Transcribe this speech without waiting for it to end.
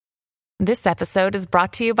This episode is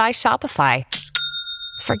brought to you by Shopify.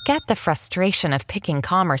 Forget the frustration of picking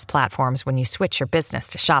commerce platforms when you switch your business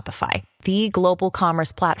to Shopify, the global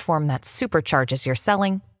commerce platform that supercharges your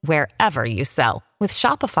selling wherever you sell. With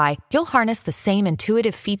Shopify, you'll harness the same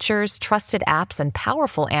intuitive features, trusted apps, and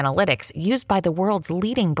powerful analytics used by the world's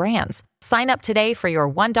leading brands. Sign up today for your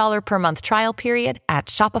 $1 per month trial period at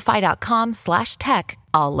shopify.com/tech,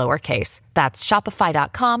 all lowercase. That's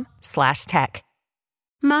shopify.com/tech.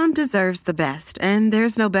 Mom deserves the best, and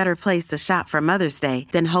there's no better place to shop for Mother's Day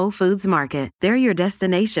than Whole Foods Market. They're your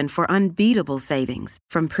destination for unbeatable savings,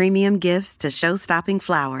 from premium gifts to show-stopping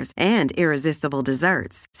flowers and irresistible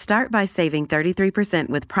desserts. Start by saving 33%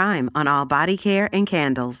 with Prime on all body care and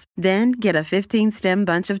candles. Then get a 15-stem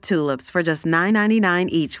bunch of tulips for just $9.99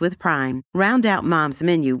 each with Prime. Round out Mom's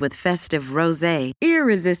menu with festive rosé,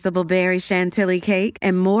 irresistible berry chantilly cake,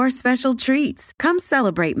 and more special treats. Come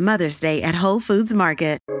celebrate Mother's Day at Whole Foods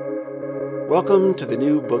Market. Welcome to the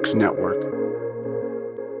New Books Network.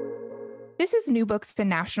 This is New Books and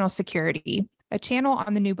National Security, a channel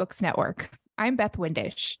on the New Books Network. I'm Beth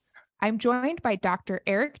Windish. I'm joined by Dr.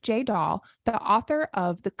 Erik J. Dahl, the author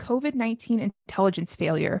of The COVID-19 Intelligence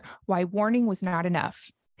Failure, Why Warning Was Not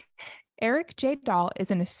Enough. Erik J. Dahl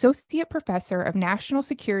is an associate professor of national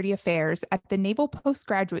security affairs at the Naval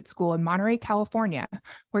Postgraduate School in Monterey, California,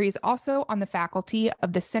 where he's also on the faculty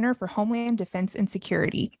of the Center for Homeland Defense and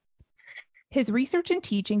Security. His research and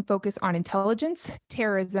teaching focus on intelligence,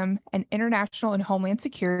 terrorism, and international and homeland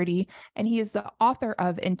security, and he is the author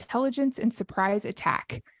of Intelligence and Surprise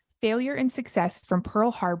Attack: Failure and Success from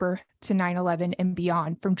Pearl Harbor to 9/11 and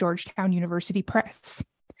Beyond from Georgetown University Press.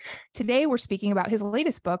 Today, we're speaking about his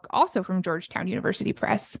latest book, also from Georgetown University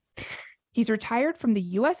Press. He's retired from the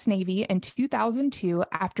U.S. Navy in 2002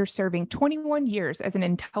 after serving 21 years as an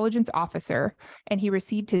intelligence officer, and he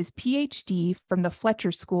received his PhD from the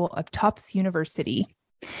Fletcher School of Tufts University.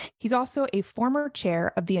 He's also a former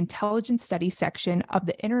chair of the Intelligence Studies section of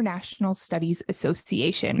the International Studies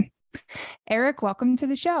Association. Erik, welcome to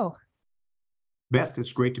the show. Beth,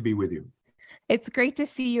 it's great to be with you. It's great to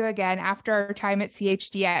see you again after our time at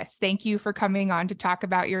CHDS. Thank you for coming on to talk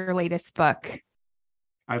about your latest book.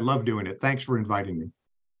 I love doing it. Thanks for inviting me.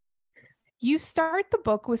 You start the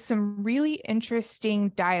book with some really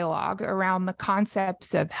interesting dialogue around the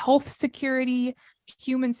concepts of health security,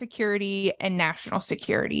 human security, and national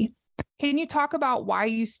security. Can you talk about why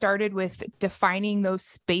you started with defining those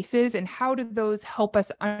spaces and how do those help us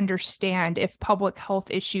understand if public health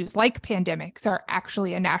issues like pandemics are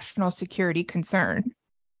actually a national security concern?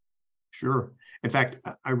 Sure. In fact,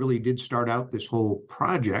 I really did start out this whole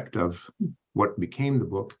project of what became the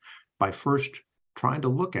book by first trying to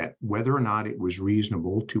look at whether or not it was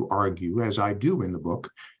reasonable to argue, as I do in the book,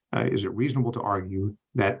 is it reasonable to argue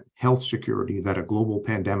that health security, that a global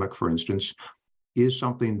pandemic, for instance, is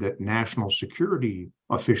something that national security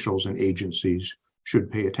officials and agencies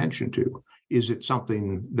should pay attention to? Is it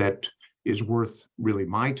something that is worth really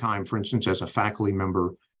my time, for instance, as a faculty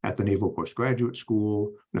member at the Naval Postgraduate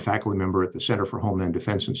School and a faculty member at the Center for Homeland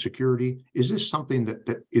Defense and Security? Is this something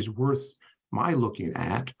that is worth my looking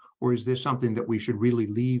at, or is this something that we should really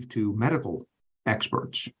leave to medical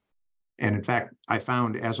experts? And in fact, I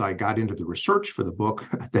found as I got into the research for the book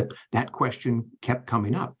that question kept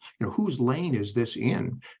coming up. Whose lane is this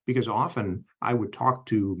in? Because often I would talk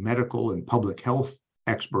to medical and public health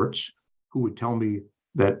experts who would tell me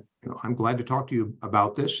that, I'm glad to talk to you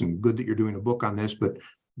about this and good that you're doing a book on this, but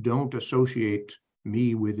don't associate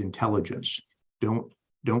me with intelligence.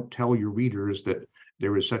 Don't tell your readers that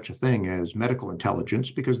there is such a thing as medical intelligence,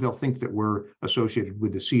 because they'll think that we're associated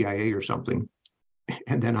with the CIA or something.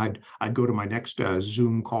 And then I'd go to my next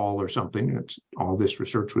Zoom call or something. All this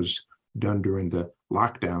research was done during the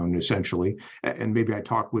lockdown, essentially. And maybe I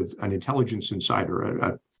talk with an intelligence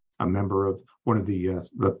insider, a member of one of the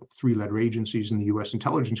three-letter agencies in the U.S.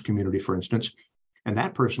 intelligence community, for instance. And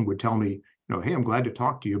that person would tell me, hey, I'm glad to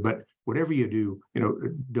talk to you, but whatever you do,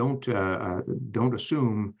 don't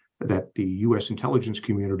assume that the U.S. intelligence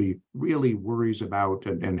community really worries about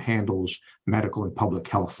and handles medical and public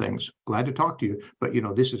health things. Glad to talk to you, but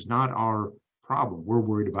this is not our problem. We're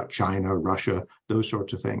worried about China, Russia, those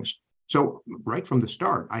sorts of things. So right from the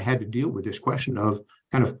start, I had to deal with this question of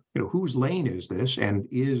whose lane is this, and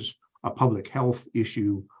is a public health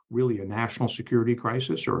issue really a national security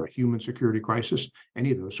crisis or a human security crisis?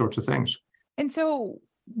 Any of those sorts of things. And so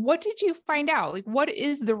what did you find out? What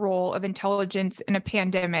is the role of intelligence in a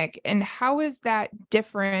pandemic, and how is that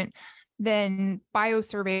different than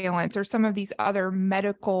biosurveillance or some of these other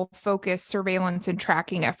medical focused surveillance and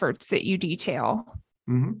tracking efforts that you detail?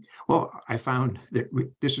 Well, I found that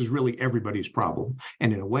this is really everybody's problem.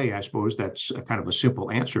 And in a way, I suppose that's a kind of a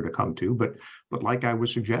simple answer to come to. But like I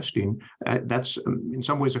was suggesting, that's in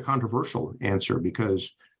some ways a controversial answer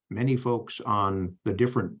because many folks on the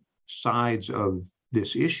different sides of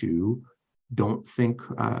this issue don't think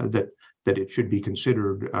that it should be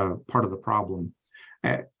considered part of the problem.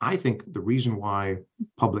 I think the reason why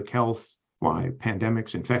public health, why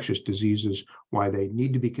pandemics, infectious diseases, why they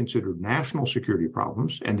need to be considered national security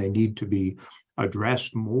problems and they need to be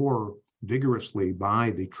addressed more vigorously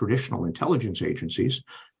by the traditional intelligence agencies.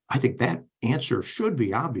 I think that answer should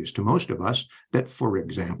be obvious to most of us that, for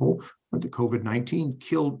example, the COVID-19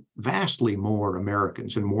 killed vastly more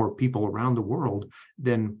Americans and more people around the world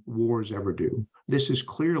than wars ever do. This is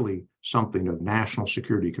clearly something of national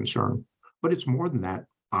security concern, but it's more than that,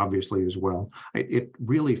 obviously, as well. It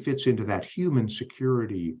really fits into that human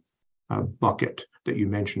security bucket that you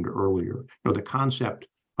mentioned earlier. The concept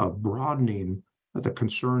of broadening the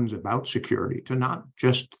concerns about security to not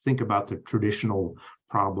just think about the traditional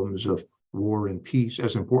problems of war and peace,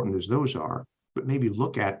 as important as those are, but maybe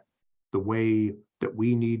look at the way that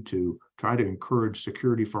we need to try to encourage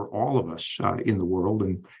security for all of us in the world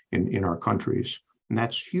and in our countries. And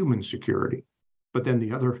that's human security. But then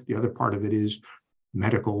the other part of it is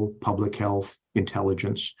medical, public health,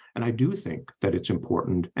 intelligence. And I do think that it's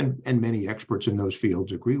important, and many experts in those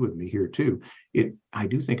fields agree with me here too. I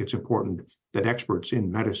do think it's important that experts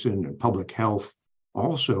in medicine and public health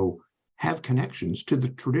also have connections to the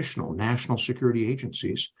traditional national security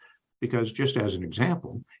agencies. Because just as an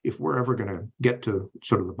example, if we're ever going to get to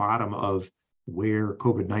sort of the bottom of where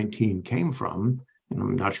COVID-19 came from, and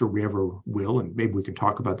I'm not sure we ever will, and maybe we can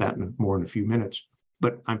talk about that more in a few minutes,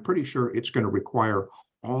 but I'm pretty sure it's going to require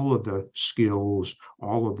all of the skills,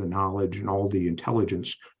 all of the knowledge, and all the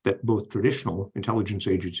intelligence that both traditional intelligence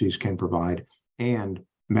agencies can provide and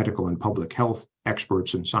medical and public health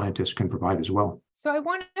experts and scientists can provide as well. So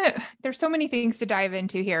there's so many things to dive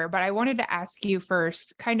into here, but I wanted to ask you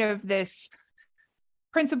first kind of this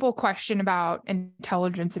principal question about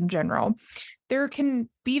intelligence in general. There can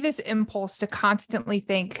be this impulse to constantly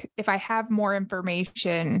think, if I have more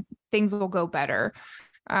information, things will go better.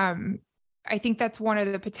 I think that's one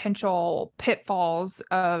of the potential pitfalls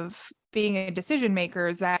of being a decision maker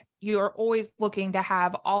is that you're always looking to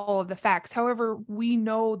have all of the facts. However, we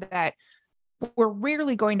know that we're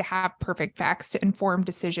rarely going to have perfect facts to inform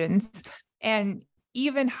decisions. And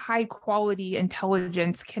even high quality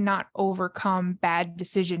intelligence cannot overcome bad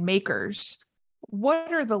decision makers.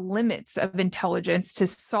 What are the limits of intelligence to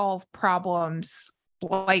solve problems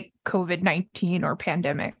like COVID-19 or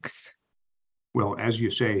pandemics? Well, as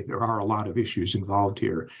you say, there are a lot of issues involved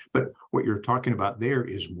here, but what you're talking about there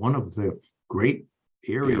is one of the great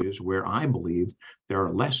areas where I believe there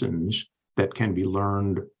are lessons that can be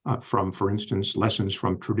learned from, for instance, lessons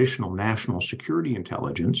from traditional national security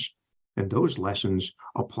intelligence. And those lessons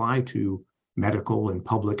apply to medical and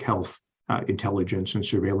public health intelligence and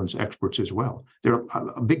surveillance experts as well. They're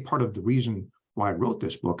a big part of the reason why I wrote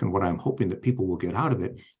this book, and what I'm hoping that people will get out of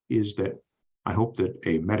it is that I hope that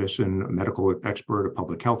a medical expert, a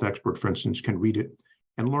public health expert, for instance, can read it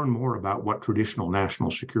and learn more about what traditional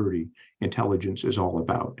national security intelligence is all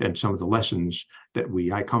about and some of the lessons that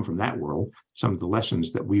I come from that world, some of the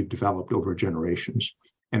lessons that we've developed over generations.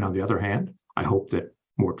 And on the other hand, I hope that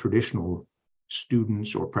more traditional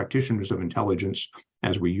students or practitioners of intelligence,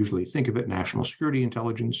 as we usually think of it, national security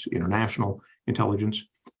intelligence, international intelligence,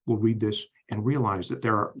 will read this and realize that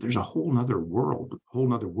there's a whole nother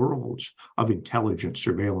worlds of intelligence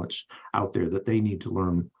surveillance out there that they need to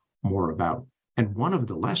learn more about. And one of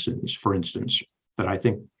the lessons, for instance, that I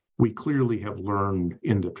think we clearly have learned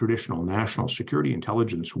in the traditional national security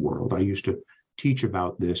intelligence world, I used to teach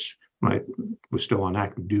about this when I was still on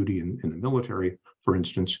active duty in the military, for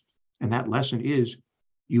instance, and that lesson is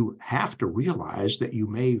you have to realize that you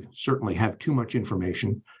may certainly have too much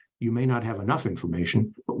information, you may not have enough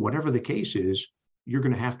information, but whatever the case is, you're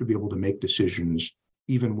going to have to be able to make decisions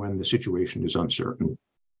even when the situation is uncertain.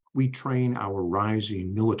 We train our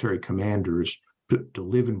rising military commanders to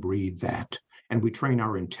live and breathe that. And we train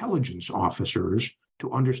our intelligence officers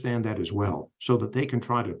to understand that as well, so that they can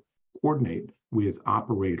try to coordinate with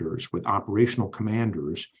operators, with operational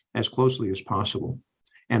commanders as closely as possible.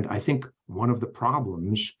 And I think one of the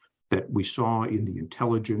problems that we saw in the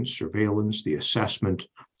intelligence, surveillance, the assessment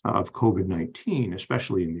of COVID-19,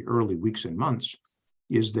 especially in the early weeks and months,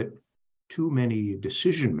 is that too many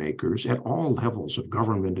decision makers at all levels of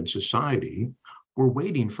government and society were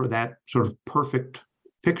waiting for that sort of perfect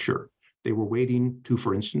picture. They were waiting to,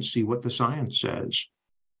 for instance, see what the science says.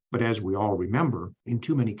 But as we all remember, in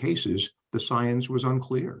too many cases, the science was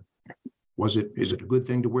unclear. Is it a good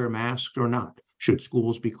thing to wear masks or not? Should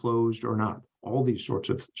schools be closed or not? All these sorts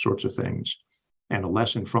of things. And a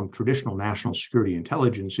lesson from traditional national security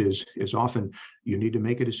intelligence is often you need to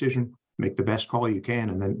make a decision, make the best call you can,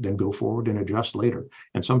 and then go forward and adjust later.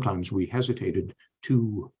 And sometimes we hesitated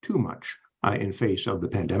too much in face of the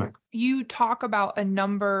pandemic. You talk about a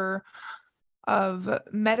number of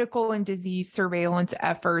medical and disease surveillance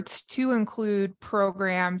efforts to include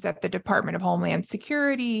programs at the Department of Homeland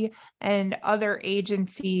Security and other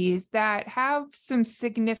agencies that have some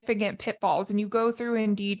significant pitfalls. And you go through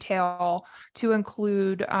in detail to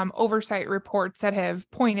include oversight reports that have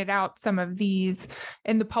pointed out some of these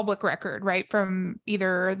in the public record, right, from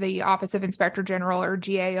either the Office of Inspector General or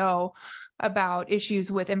GAO about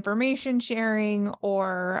issues with information sharing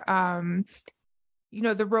or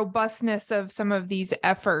the robustness of some of these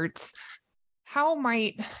efforts. How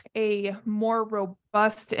might a more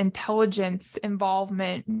robust intelligence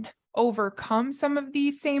involvement overcome some of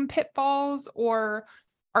these same pitfalls, or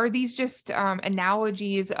are these just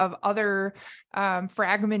analogies of other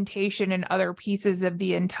fragmentation and other pieces of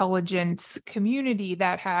the intelligence community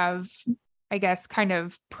that have, I guess, kind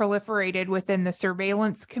of proliferated within the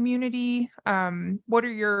surveillance community? What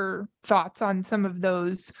are your thoughts on some of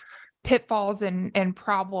those pitfalls and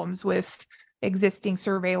problems with existing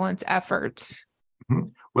surveillance efforts?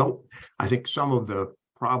 Well, I think some of the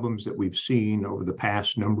problems that we've seen over the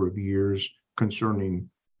past number of years concerning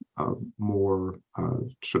more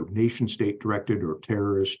sort of nation state directed or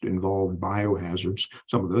terrorist involved biohazards,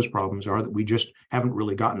 some of those problems are that we just haven't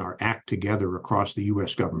really gotten our act together across the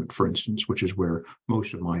US government, for instance, which is where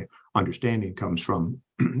most of my understanding comes from.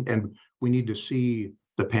 And we need to see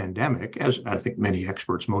the pandemic, as I think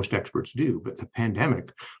most experts do, but the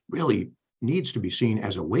pandemic really needs to be seen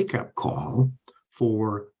as a wake-up call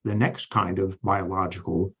for the next kind of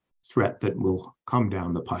biological threat that will come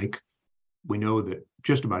down the pike. We know that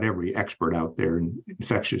just about every expert out there in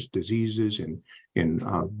infectious diseases and in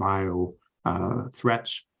bio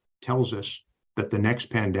threats tells us that the next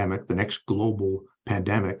pandemic, the next global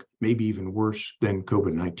pandemic, may be even worse than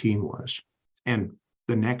COVID-19 was. And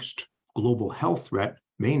the next global health threat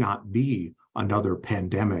may not be another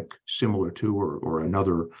pandemic similar to or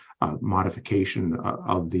another modification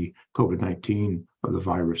of the COVID-19 of the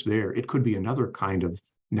virus there. It could be another kind of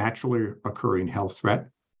naturally occurring health threat,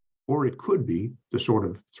 or it could be the sort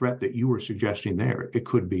of threat that you were suggesting there. It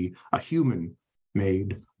could be a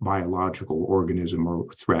human-made biological organism or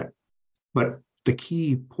threat. But the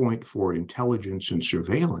key point for intelligence and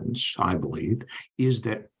surveillance, I believe, is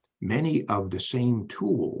that many of the same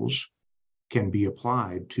tools can be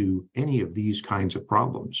applied to any of these kinds of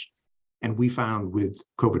problems. And we found with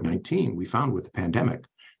COVID-19, we found with the pandemic,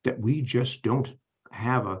 that we just don't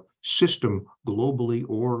have a system globally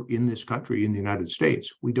or in this country, in the United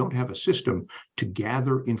States. We don't have a system to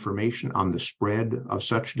gather information on the spread of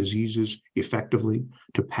such diseases effectively,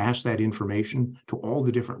 to pass that information to all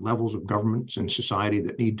the different levels of governments and society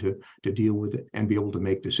that need to deal with it and be able to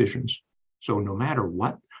make decisions. So no matter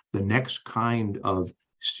what the next kind of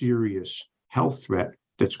serious health threat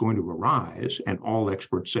that's going to arise, and all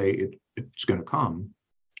experts say it's going to come,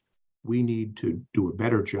 we need to do a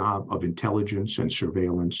better job of intelligence and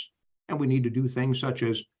surveillance. And we need to do things such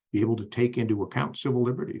as be able to take into account civil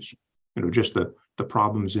liberties. Just the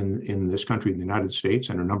problems in this country, in the United States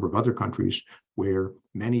and a number of other countries, where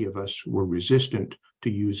many of us were resistant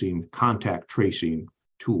to using contact tracing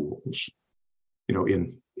tools.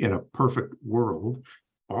 In a perfect world,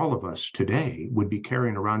 all of us today would be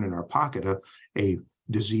carrying around in our pocket a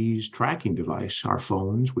disease tracking device, our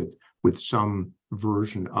phones with some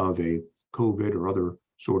version of a COVID or other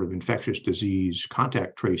sort of infectious disease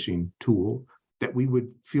contact tracing tool that we would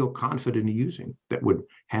feel confident in using, that would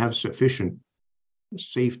have sufficient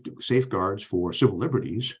safeguards for civil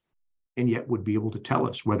liberties, and yet would be able to tell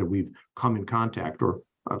us whether we've come in contact or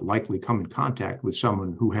likely come in contact with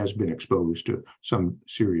someone who has been exposed to some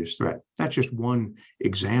serious threat. That's just one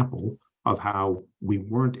example of how we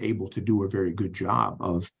weren't able to do a very good job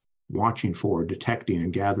of watching for, detecting,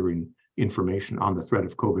 and gathering information on the threat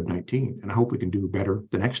of COVID-19. And I hope we can do better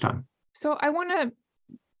the next time. So I want to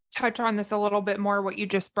touch on this a little bit more, what you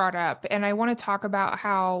just brought up. And I want to talk about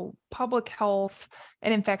how public health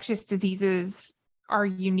and infectious diseases are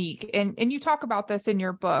unique. And you talk about this in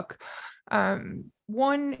your book.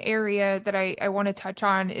 One area that I want to touch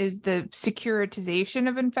on is the securitization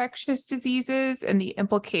of infectious diseases and the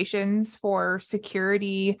implications for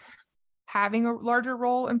security having a larger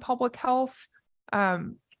role in public health.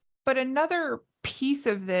 But another piece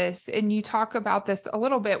of this, and you talk about this a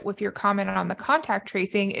little bit with your comment on the contact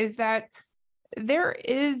tracing, is that there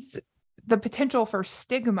is the potential for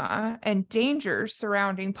stigma and dangers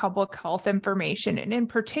surrounding public health information. And in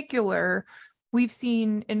particular, we've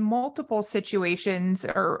seen in multiple situations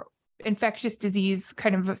or infectious disease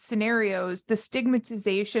kind of scenarios, the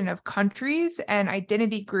stigmatization of countries and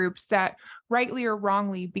identity groups that rightly or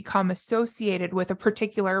wrongly become associated with a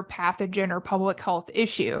particular pathogen or public health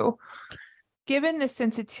issue. Given the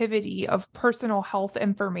sensitivity of personal health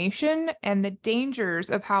information and the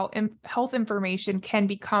dangers of how health information can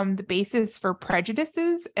become the basis for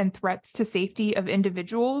prejudices and threats to safety of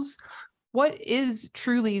individuals, what is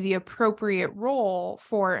truly the appropriate role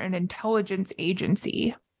for an intelligence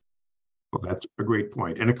agency? Well, that's a great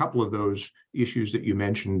point. And a couple of those issues that you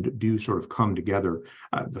mentioned do sort of come together.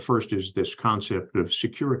 The first is this concept of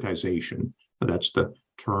securitization. That's the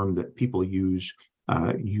term that people use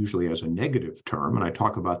usually as a negative term. And I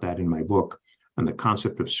talk about that in my book. And the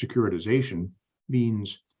concept of securitization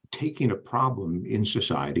means taking a problem in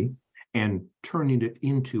society and turning it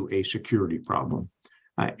into a security problem.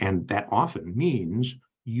 And that often means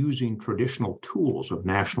using traditional tools of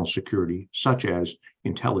national security, such as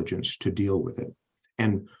intelligence, to deal with it.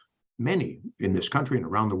 And many in this country and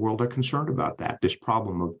around the world are concerned about that, this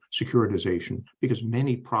problem of securitization, because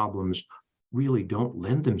many problems really don't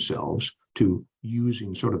lend themselves to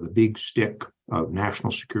using sort of the big stick of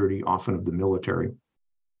national security, often of the military.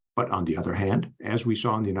 But on the other hand, as we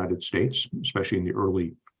saw in the United States, especially in the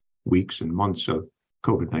early weeks and months of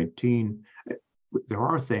COVID-19, there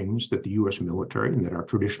are things that the US military and that our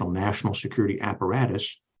traditional national security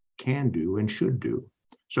apparatus can do and should do.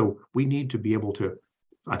 So we need to be able to,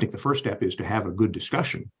 I think the first step is to have a good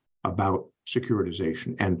discussion about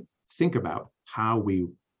securitization and think about how we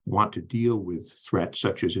want to deal with threats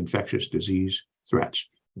such as infectious disease threats.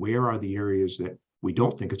 Where are the areas that we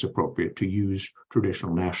don't think it's appropriate to use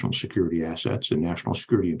traditional national security assets and national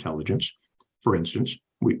security intelligence? For instance,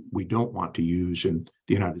 we don't want to use in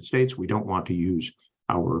the United States, we don't want to use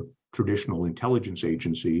our traditional intelligence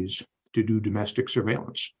agencies to do domestic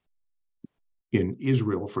surveillance. In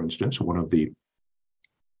Israel, for instance, one of the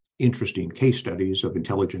interesting case studies of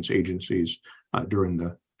intelligence agencies during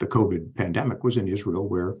the COVID pandemic was in Israel,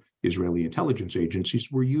 where Israeli intelligence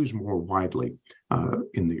agencies were used more widely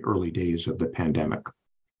in the early days of the pandemic.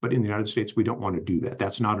 But in the United States, we don't want to do that.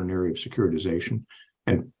 That's not an area of securitization.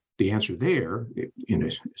 And the answer there, in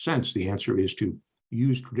a sense, the answer is to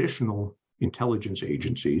use traditional intelligence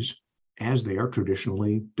agencies as they are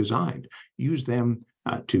traditionally designed. Use them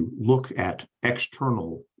to look at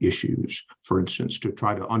external issues, for instance, to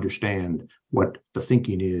try to understand what the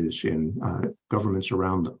thinking is in governments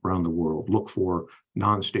around the world. Look for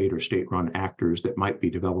non-state or state-run actors that might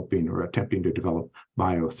be developing or attempting to develop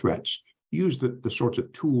bio threats. Use the sorts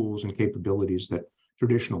of tools and capabilities that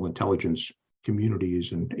traditional intelligence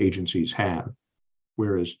communities and agencies have.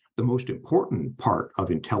 Whereas the most important part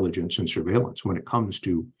of intelligence and surveillance when it comes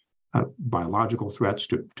to biological threats,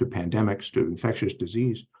 to pandemics, to infectious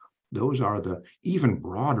disease, those are the even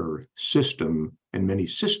broader system and many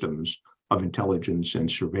systems of intelligence and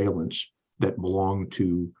surveillance that belong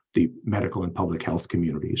to the medical and public health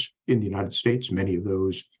communities. In the United States, many of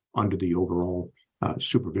those under the overall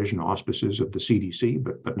supervision auspices of the CDC,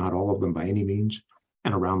 but not all of them by any means,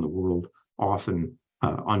 and around the world, often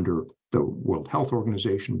under the World Health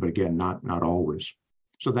Organization, but again, not always.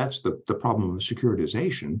 So that's the problem of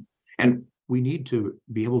securitization. And we need to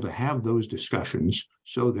be able to have those discussions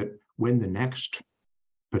so that when the next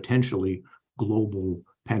potentially global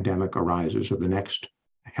pandemic arises or the next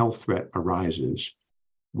health threat arises,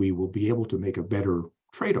 we will be able to make a better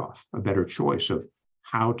trade-off, a better choice of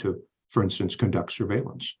how to, for instance, conduct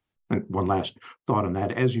surveillance. And one last thought on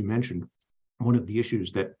that, as you mentioned, one of the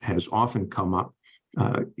issues that has often come up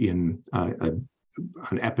in an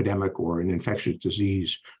epidemic or an infectious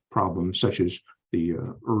disease problem, such as the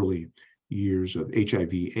early years of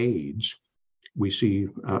HIV/AIDS, we see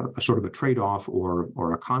a sort of a trade-off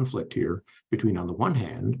or a conflict here between, on the one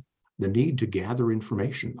hand, the need to gather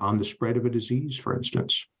information on the spread of a disease, for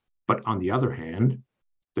instance, but on the other hand,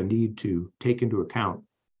 the need to take into account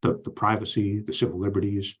the privacy, the civil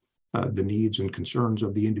liberties, the needs and concerns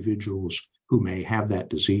of the individuals who may have that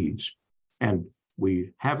disease. And we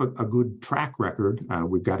have a good track record.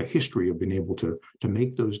 We've got a history of being able to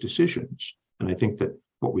make those decisions. And I think that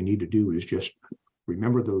what we need to do is just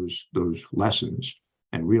remember those lessons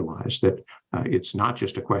and realize that it's not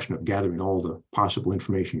just a question of gathering all the possible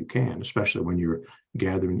information you can, especially when you're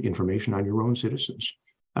gathering information on your own citizens.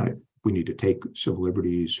 We need to take civil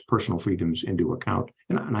liberties, personal freedoms into account.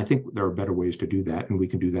 And I think there are better ways to do that, and we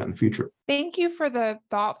can do that in the future. Thank you for the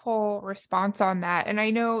thoughtful response on that. And I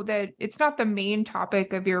know that it's not the main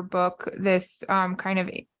topic of your book, this kind of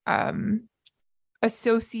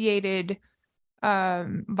associated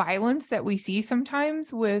violence that we see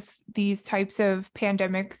sometimes with these types of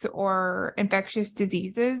pandemics or infectious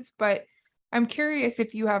diseases. But I'm curious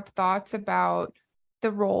if you have thoughts about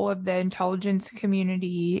the role of the intelligence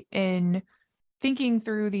community in thinking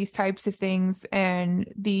through these types of things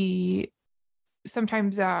and the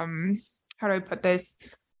sometimes, how do I put this?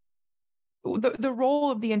 The role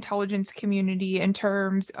of the intelligence community in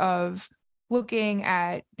terms of looking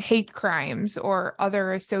at hate crimes or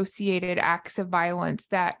other associated acts of violence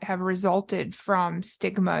that have resulted from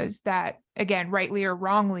stigmas that, again, rightly or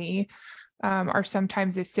wrongly, are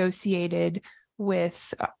sometimes associated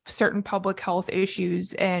with certain public health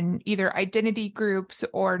issues and either identity groups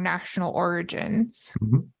or national origins.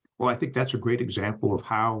 Mm-hmm. Well, I think that's a great example of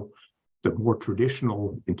how the more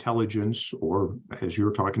traditional intelligence, or as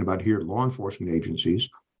you're talking about here, law enforcement agencies,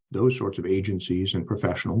 those sorts of agencies and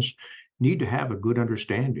professionals need to have a good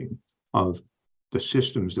understanding of the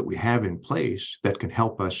systems that we have in place that can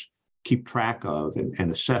help us keep track of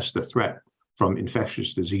and assess the threat from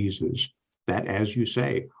infectious diseases that, as you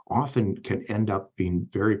say, often can end up being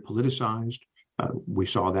very politicized. We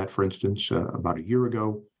saw that, for instance, about a year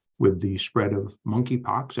ago with the spread of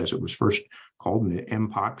monkeypox, as it was first called, in the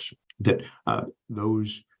Mpox, that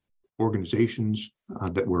those organizations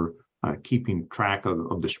that were keeping track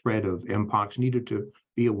of the spread of Mpox needed to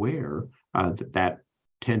be aware that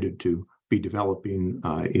tended to be developing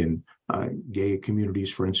in gay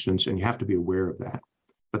communities, for instance, and you have to be aware of that.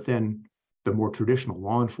 But then the more traditional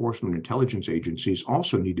law enforcement intelligence agencies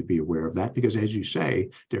also need to be aware of that, because, as you say,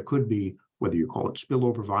 there could be, whether you call it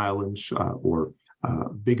spillover violence or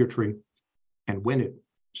bigotry, and when it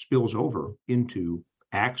spills over into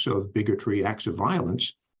acts of bigotry, acts of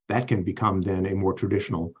violence, that can become then a more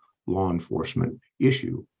traditional law enforcement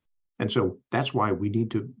issue. And so that's why we need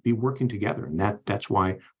to be working together. And that's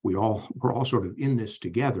why we're all sort of in this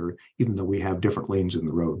together, even though we have different lanes in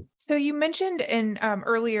the road. So you mentioned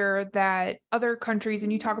earlier that other countries,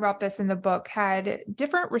 and you talk about this in the book, had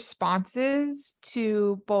different responses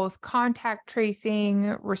to both contact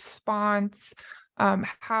tracing, response,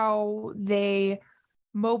 how they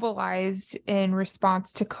mobilized in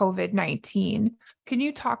response to COVID-19. Can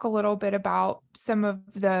you talk a little bit about some of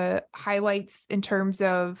the highlights in terms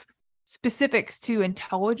of specifics to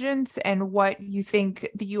intelligence and what you think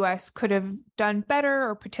the U.S. could have done better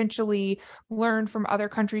or potentially learned from other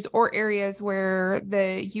countries, or areas where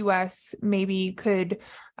the U.S. maybe could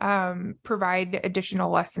provide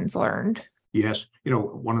additional lessons learned? Yes.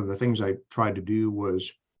 One of the things I tried to do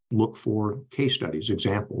was look for case studies,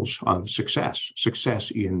 examples of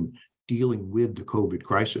success in dealing with the COVID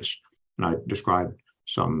crisis. And I described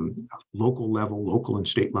some local and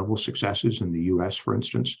state level successes in the U.S., for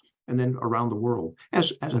instance, and then around the world.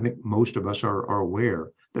 As I think most of us are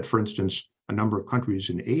aware that, for instance, a number of countries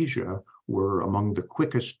in Asia were among the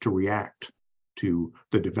quickest to react to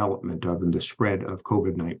the development of and the spread of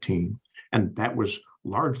COVID-19. And that was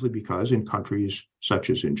largely because in countries such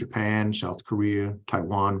as in Japan, South Korea,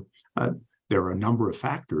 Taiwan, there are a number of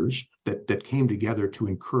factors that came together to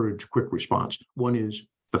encourage quick response. One is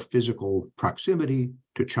the physical proximity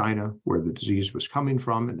to China, where the disease was coming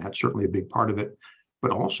from, and that's certainly a big part of it. But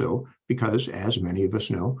also because, as many of us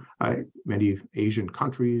know, many Asian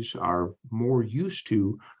countries are more used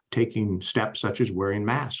to taking steps such as wearing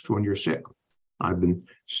masks when you're sick. I've been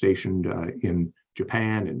stationed in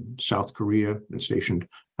Japan and South Korea, and stationed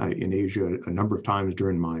in Asia a number of times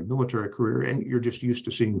during my military career, and you're just used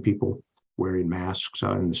to seeing people wearing masks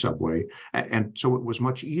in the subway. And so it was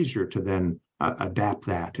much easier to then adapt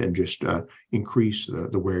that and just increase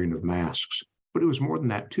the wearing of masks. But it was more than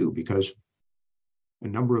that too, because a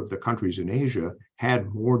number of the countries in Asia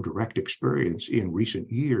had more direct experience in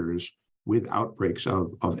recent years with outbreaks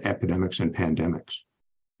of epidemics and pandemics.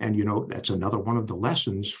 And, that's another one of the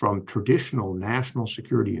lessons from traditional national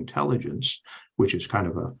security intelligence, which is kind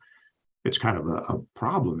of a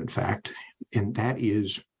problem, in fact, and that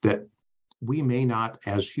is that we may not,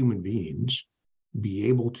 as human beings, be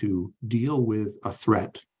able to deal with a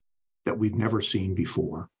threat that we've never seen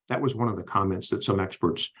before. That was one of the comments that some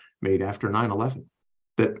experts made after 9/11,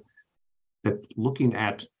 that looking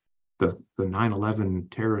at the 9/11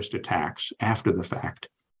 terrorist attacks after the fact,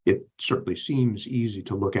 it certainly seems easy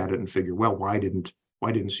to look at it and figure, well, why didn't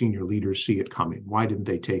senior leaders see it coming? Why didn't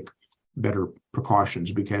they take better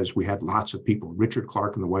precautions? Because we had lots of people, Richard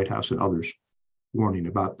Clarke in the White House and others, warning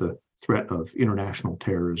about the threat of international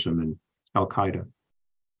terrorism and Al-Qaeda.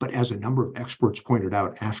 But as a number of experts pointed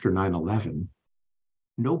out after 9/11,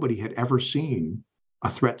 nobody had ever seen a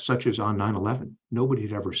threat such as on 9/11. Nobody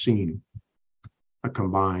had ever seen a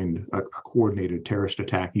coordinated terrorist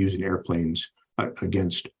attack using airplanes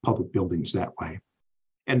against public buildings that way.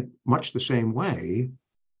 And much the same way,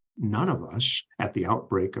 none of us at the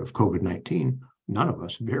outbreak of COVID-19, none of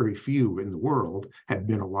us, very few in the world, had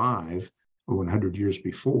been alive 100 years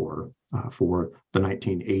before for the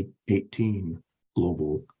 1918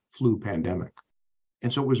 global flu pandemic.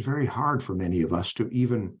 And so it was very hard for many of us to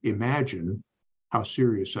even imagine how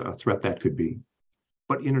serious a threat that could be.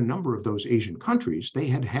 But in a number of those Asian countries, they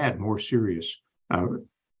had had more serious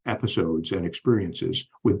episodes and experiences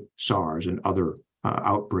with SARS and other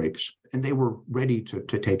outbreaks, and they were ready to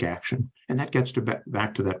take action. And that gets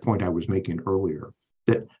back to that point I was making earlier,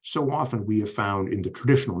 that so often we have found in the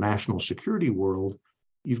traditional national security world,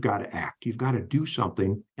 you've got to act, you've got to do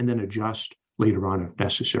something, and then adjust later on if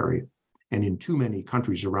necessary. And in too many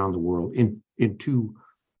countries around the world, in too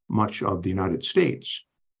much of the United States,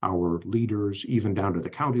 our leaders, even down to the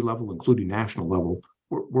county level, including national level,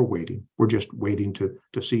 we're waiting. We're just waiting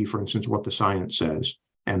to see, for instance, what the science says.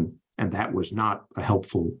 And that was not a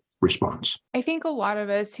helpful response. I think a lot of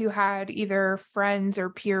us who had either friends or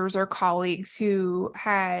peers or colleagues who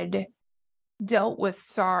had dealt with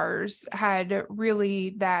SARS had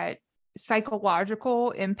really that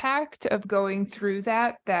psychological impact of going through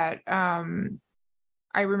that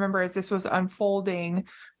I remember as this was unfolding,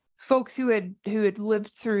 folks who had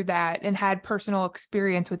lived through that and had personal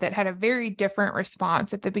experience with it had a very different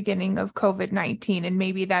response at the beginning of COVID-19. And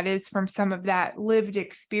maybe that is from some of that lived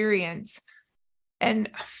experience.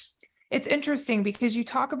 And it's interesting because you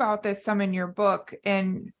talk about this some in your book,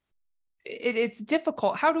 and it's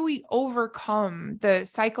difficult. How do we overcome the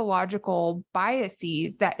psychological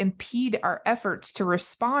biases that impede our efforts to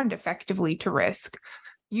respond effectively to risk?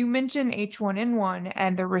 You mentioned H1N1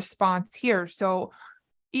 and the response here. So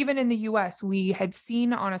even in the US, we had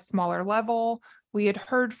seen on a smaller level, we had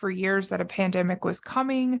heard for years that a pandemic was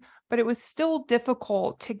coming, but it was still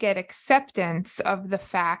difficult to get acceptance of the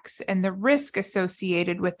facts and the risk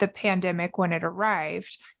associated with the pandemic when it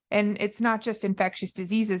arrived. And it's not just infectious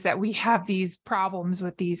diseases that we have these problems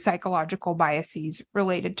with these psychological biases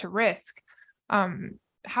related to risk.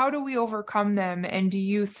 How do we overcome them? And do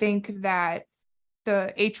you think that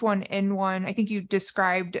the H1N1, I think you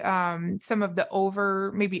described some of the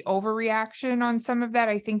overreaction on some of that.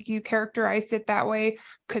 I think you characterized it that way.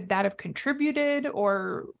 Could that have contributed,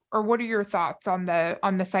 or what are your thoughts on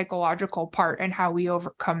the psychological part and how we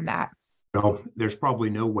overcome that? Well, there's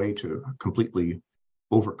probably no way to completely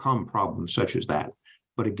overcome problems such as that.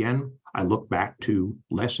 But again, I look back to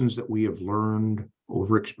lessons that we have learned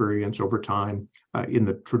over experience, over time, in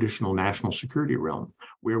the traditional national security realm,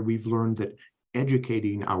 where we've learned that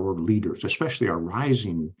educating our leaders, especially our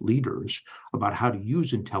rising leaders, about how to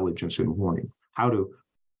use intelligence in warning, how to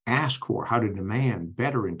ask for, how to demand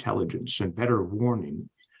better intelligence and better warning,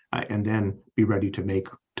 and then be ready to make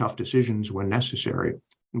tough decisions when necessary.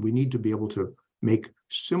 And we need to be able to make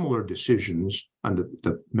similar decisions on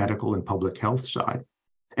the medical and public health side.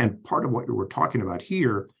 And part of what we're talking about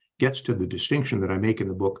here gets to the distinction that I make in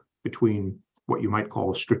the book between what you might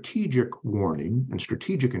call strategic warning and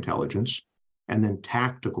strategic intelligence, and then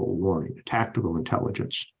tactical warning, tactical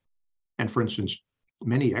intelligence. And for instance,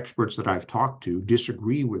 many experts that I've talked to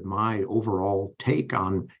disagree with my overall take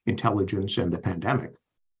on intelligence and the pandemic.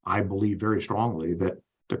 I believe very strongly that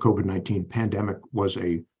the COVID-19 pandemic was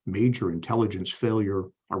a major intelligence failure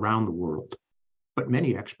around the world. But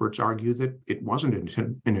many experts argue that it wasn't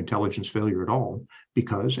an intelligence failure at all,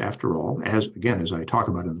 because after all, as I talk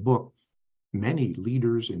about in the book, many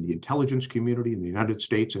leaders in the intelligence community in the United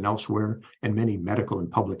States and elsewhere, and many medical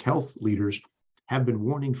and public health leaders have been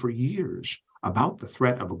warning for years about the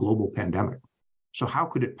threat of a global pandemic. So how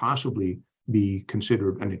could it possibly be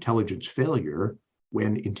considered an intelligence failure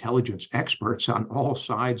when intelligence experts on all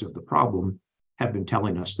sides of the problem have been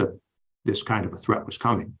telling us that this kind of a threat was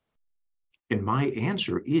coming? And my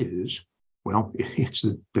answer is, well, it's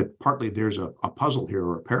that partly there's a puzzle here,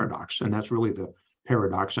 or a paradox, and that's really the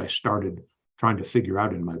paradox I started trying to figure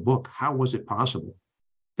out in my book. How was it possible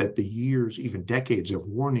that the years, even decades of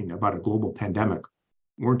warning about a global pandemic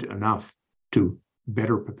weren't enough to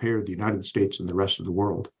better prepare the United States and the rest of the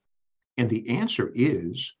world? And the answer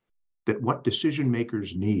is that what decision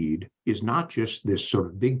makers need is not just this sort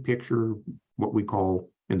of big picture, what we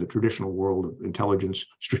call in the traditional world of intelligence,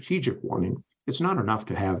 strategic warning. It's not enough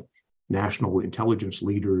to have national intelligence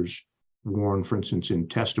leaders warn, for instance, in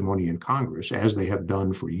testimony in Congress, as they have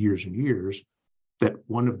done for years and years, that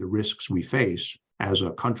one of the risks we face as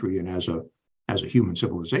a country and as a human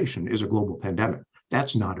civilization is a global pandemic.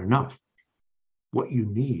 That's not enough. What you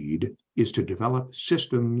need is to develop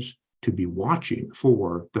systems to be watching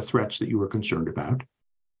for the threats that you are concerned about.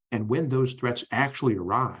 And when those threats actually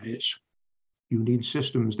arise, you need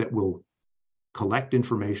systems that will collect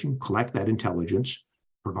information, collect that intelligence,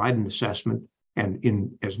 provide an assessment, and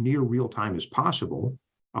in as near real time as possible,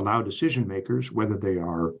 allow decision makers, whether they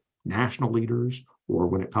are national leaders or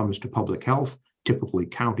when it comes to public health, typically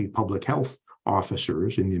county public health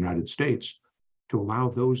officers in the United States, to allow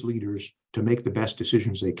those leaders to make the best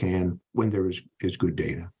decisions they can when there is good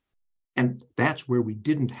data. And that's where we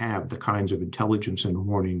didn't have the kinds of intelligence and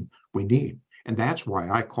warning we need. And that's why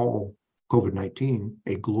I call COVID-19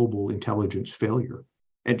 a global intelligence failure.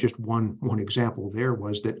 And just one example there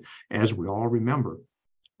was that, as we all remember,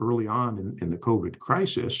 early on in the COVID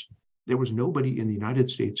crisis, there was nobody in the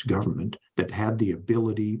United States government that had the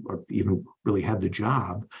ability or even really had the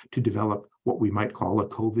job to develop what we might call a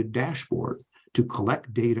COVID dashboard, to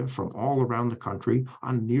collect data from all around the country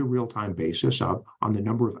on a near real-time basis on the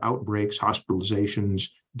number of outbreaks, hospitalizations,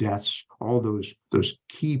 deaths, all those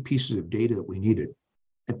key pieces of data that we needed,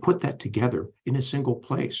 and put that together in a single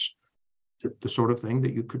place, the sort of thing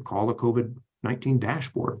that you could call a COVID-19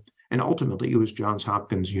 dashboard. And ultimately, it was Johns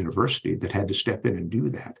Hopkins University that had to step in and do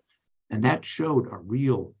that. And that showed a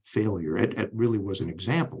real failure. It really was an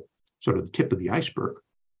example, sort of the tip of the iceberg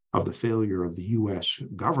of the failure of the US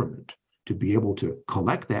government to be able to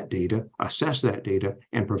collect that data, assess that data,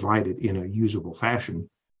 and provide it in a usable fashion.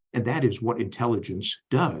 And that is what intelligence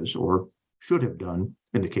does or should have done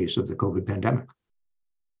in the case of the COVID pandemic.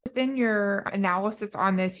 Within your analysis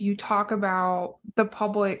on this, you talk about the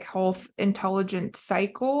public health intelligence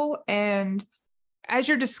cycle. And as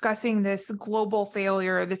you're discussing this global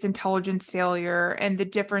failure, this intelligence failure, and the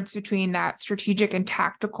difference between that strategic and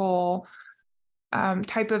tactical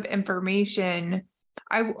type of information,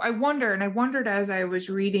 I wondered as I was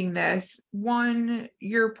reading this, one,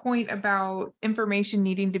 your point about information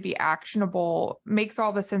needing to be actionable makes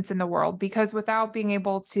all the sense in the world, because without being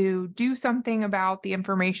able to do something about the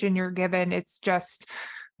information you're given, it's just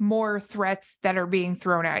more threats that are being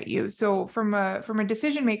thrown at you. So from a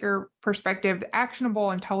decision maker perspective,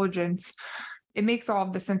 actionable intelligence, it makes all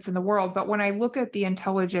of the sense in the world. But when I look at the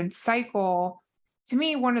intelligence cycle, to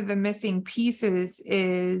me, one of the missing pieces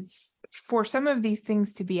is, for some of these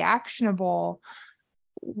things to be actionable,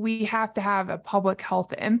 we have to have a public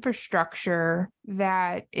health infrastructure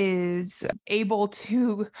that is able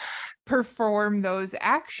to perform those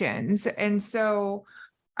actions. And so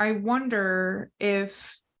I wonder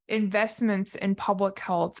if investments in public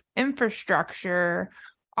health infrastructure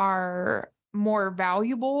are more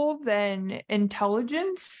valuable than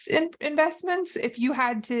intelligence investments. If you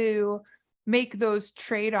had to make those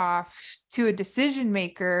trade-offs to a decision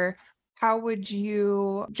maker, how would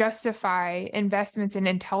you justify investments in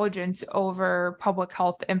intelligence over public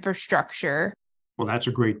health infrastructure? Well, that's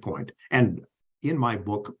a great point. And in my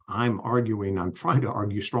book, I'm trying to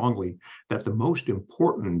argue strongly that the most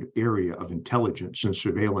important area of intelligence and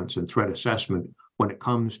surveillance and threat assessment when it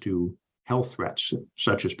comes to health threats,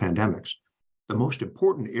 such as pandemics, the most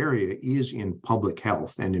important area is in public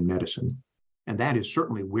health and in medicine. And that is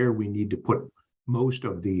certainly where we need to put most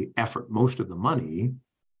of the effort, most of the money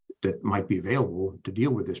that might be available to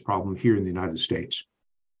deal with this problem here in the United States.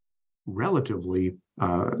 Relatively,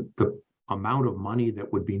 the amount of money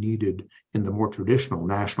that would be needed in the more traditional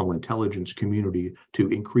national intelligence community to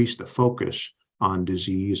increase the focus on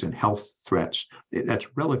disease and health threats,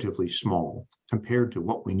 that's relatively small compared to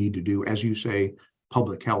what we need to do. As you say,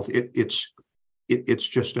 public health, it's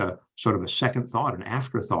just a sort of a second thought, an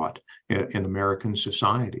afterthought in American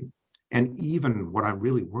society. And even what I'm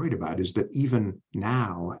really worried about is that even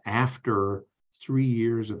now, after 3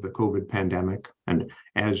 years of the COVID pandemic, and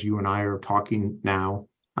as you and I are talking now,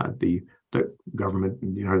 the government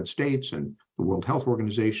in the United States and the World Health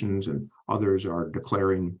Organizations and others are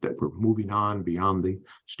declaring that we're moving on beyond the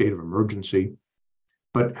state of emergency.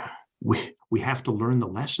 But we have to learn the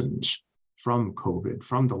lessons from COVID,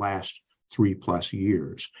 from the last 3+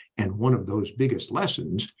 years. And one of those biggest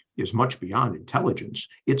lessons is much beyond intelligence.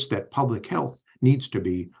 It's that public health needs to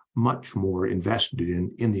be much more invested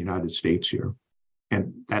in the United States here.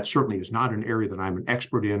 And that certainly is not an area that I'm an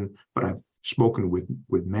expert in, but I've spoken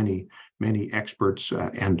with many experts,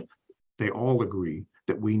 and they all agree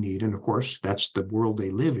that we need, and of course, that's the world they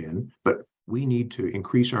live in, but we need to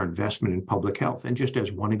increase our investment in public health. And just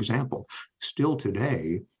as one example, still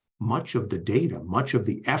today, much of the data, much of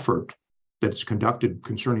the effort that's conducted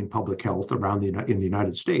concerning public health around in the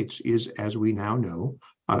United States is, as we now know,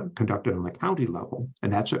 conducted on the county level.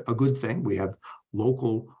 And that's a good thing. We have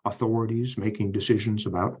local authorities making decisions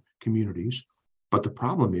about communities. But the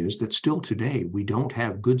problem is that still today, we don't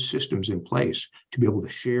have good systems in place to be able to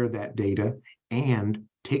share that data and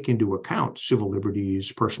take into account civil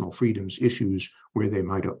liberties, personal freedoms, issues where they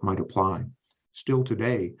might apply. Still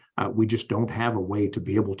today, we just don't have a way to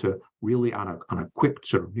be able to really, on a quick,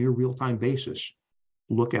 sort of near real-time basis,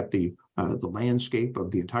 look at the landscape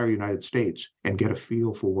of the entire United States and get a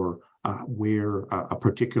feel for where a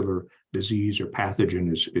particular disease or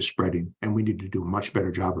pathogen is spreading. And we need to do a much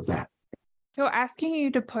better job of that. So asking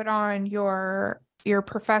you to put on your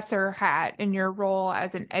professor hat in your role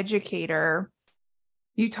as an educator,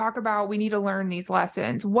 you talk about we need to learn these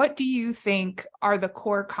lessons. What do you think are the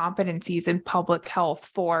core competencies in public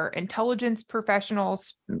health for intelligence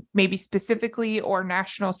professionals, maybe specifically, or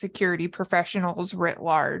national security professionals writ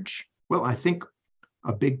large? Well, I think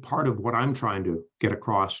a big part of what I'm trying to get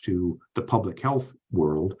across to the public health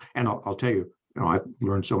world, and I'll tell you, I've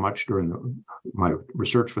learned so much during my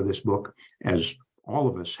research for this book, as all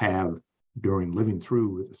of us have during living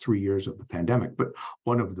through the 3 years of the pandemic. But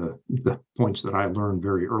one of the points that I learned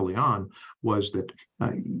very early on was that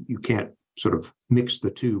you can't sort of mix the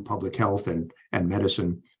two, public health and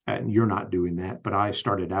medicine, and you're not doing that. But I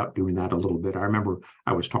started out doing that a little bit. I remember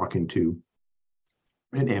I was talking to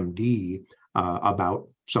an MD about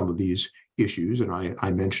some of these issues, and I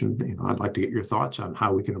mentioned, I'd like to get your thoughts on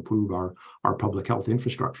how we can improve our public health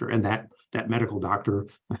infrastructure. And that medical doctor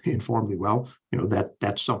informed me, well,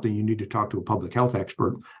 that's something you need to talk to a public health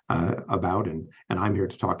expert about, and I'm here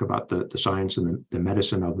to talk about the science and the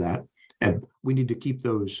medicine of that. And we need to keep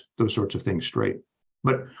those sorts of things straight.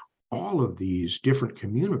 But all of these different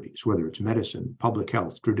communities, whether it's medicine, public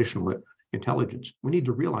health, traditional intelligence, we need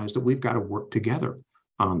to realize that we've got to work together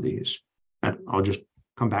on these. And I'll just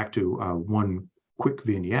come back to one quick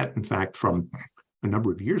vignette, in fact, from a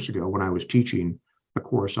number of years ago when I was teaching a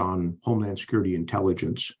course on Homeland Security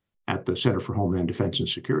Intelligence at the Center for Homeland Defense and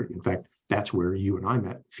Security. In fact, that's where you and I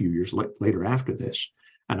met a few years later after this.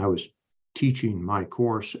 And I was teaching my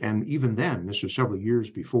course, and even then, this was several years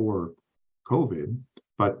before COVID,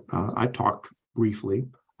 but I talked briefly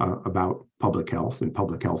about public health and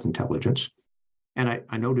public health intelligence. And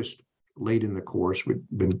I noticed late in the course, we'd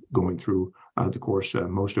been going through the course,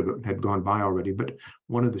 most of it had gone by already, but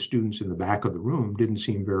one of the students in the back of the room didn't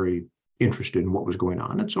seem very interested in what was going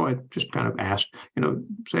on. And so I just kind of asked,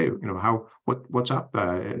 what's up?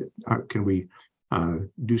 Can we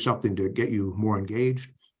do something to get you more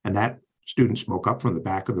engaged? And that student spoke up from the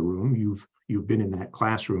back of the room. You've been in that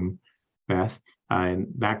classroom, Beth, in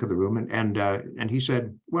back of the room. And he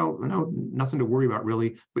said, well, no, nothing to worry about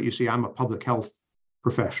really. But you see, I'm a public health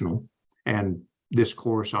professional, and this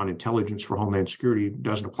course on intelligence for Homeland Security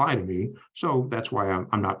doesn't apply to me. So that's why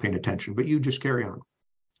I'm not paying attention, but you just carry on.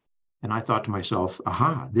 And I thought to myself,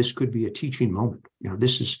 aha, this could be a teaching moment.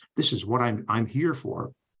 This is what I'm here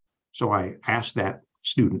for. So I asked that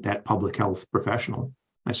student, that public health professional,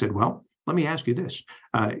 I said, well, let me ask you this.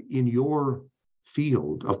 In your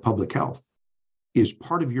field of public health, is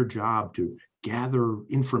part of your job to gather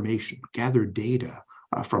information, gather data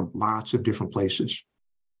from lots of different places?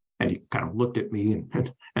 And he kind of looked at me and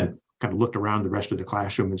kind of looked around the rest of the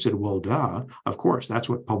classroom and said, well, duh, of course, that's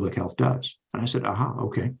what public health does. And I said, aha,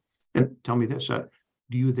 okay. And tell me this,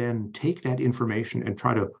 do you then take that information and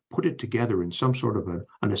try to put it together in some sort of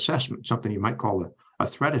an assessment, something you might call a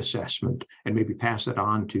threat assessment, and maybe pass it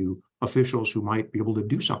on to officials who might be able to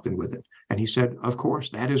do something with it? And he said, of course,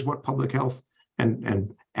 that is what public health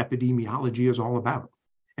and epidemiology is all about.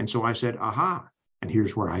 And so I said, aha. And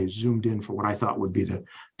here's where I zoomed in for what I thought would be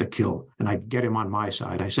the kill. And I'd get him on my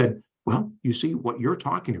side. I said, well, you see, what you're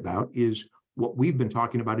talking about is what we've been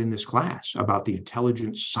talking about in this class, about the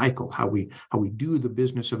intelligence cycle, how we do the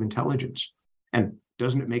business of intelligence. And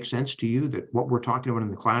doesn't it make sense to you that what we're talking about in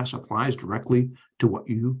the class applies directly to what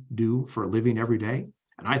you do for a living every day?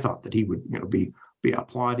 And I thought that he would be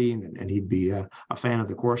applauding and he'd be a fan of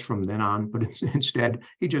the course from then on. But instead,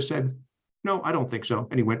 he just said, no, I don't think so.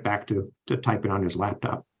 And he went back to typing on his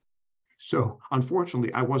laptop. So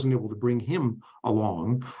unfortunately, I wasn't able to bring him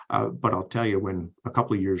along. But I'll tell you, when a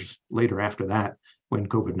couple of years later after that, when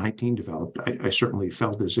COVID-19 developed, I certainly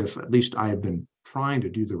felt as if at least I had been trying to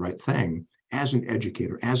do the right thing as an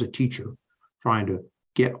educator, as a teacher, trying to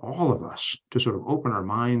get all of us to sort of open our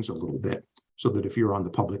minds a little bit, so that if you're on the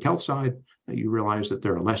public health side, you realize that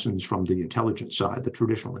there are lessons from the intelligence side, the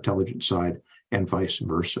traditional intelligence side, and vice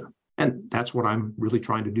versa. And that's what I'm really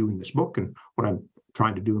trying to do in this book, and what I'm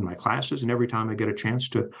trying to do in my classes, and every time I get a chance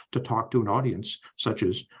to talk to an audience, such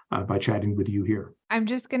as by chatting with you here. I'm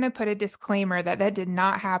just going to put a disclaimer that did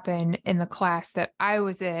not happen in the class that I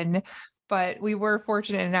was in, but we were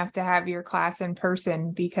fortunate enough to have your class in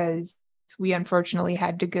person, because We unfortunately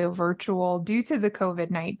had to go virtual due to the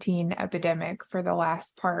COVID-19 epidemic for the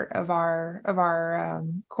last part of our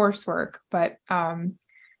coursework. But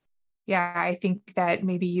yeah, I think that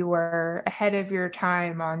maybe you were ahead of your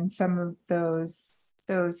time on some of those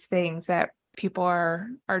things that people are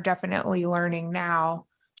definitely learning now.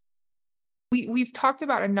 We've talked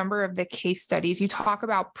about a number of the case studies. You talk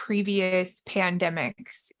about previous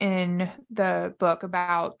pandemics in the book,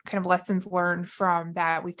 about kind of lessons learned from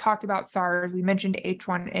that. We've talked about SARS, we mentioned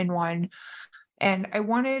H1N1, and I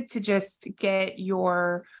wanted to just get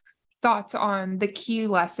your thoughts on the key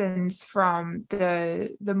lessons from the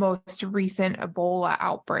most recent Ebola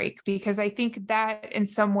outbreak, because I think that in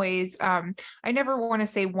some ways, I never want to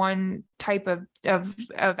say one type of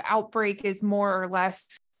outbreak is more or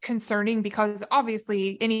less concerning, because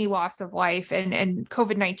obviously any loss of life and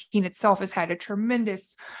COVID-19 itself has had a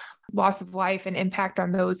tremendous loss of life and impact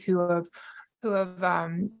on those who have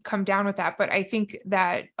come down with that. But I think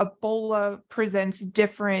that Ebola presents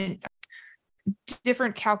different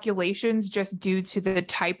calculations just due to the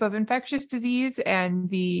type of infectious disease and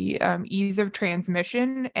the ease of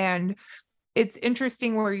transmission. And it's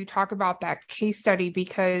interesting where you talk about that case study,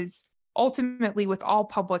 because ultimately with all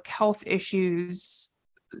public health issues,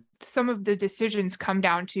 some of the decisions come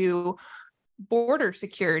down to border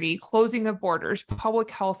security, closing of borders, public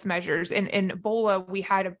health measures. And in Ebola, we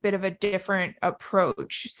had a bit of a different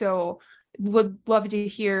approach. So would love to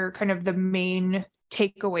hear kind of the main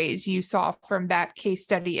takeaways you saw from that case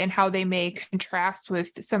study and how they may contrast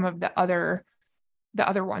with some of the other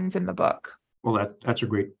ones in the book. Well, that's a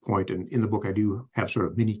great point. And in the book, I do have sort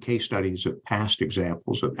of mini case studies of past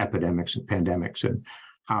examples of epidemics and pandemics and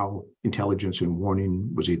how intelligence and warning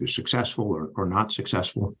was either successful or not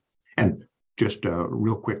successful. And just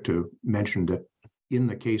real quick to mention that in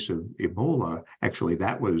the case of Ebola, actually,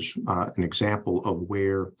 that was an example of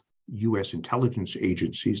where U.S. intelligence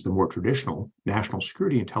agencies, the more traditional national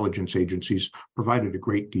security intelligence agencies, provided a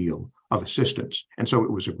great deal of assistance. And so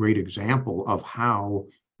it was a great example of how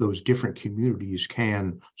those different communities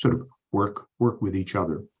can sort of work with each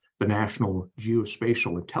other. The National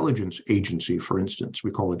Geospatial Intelligence Agency, for instance,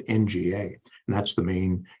 we call it NGA, and that's the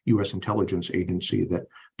main U.S. intelligence agency that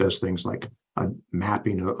does things like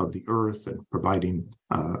mapping of the Earth and providing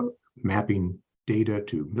mapping data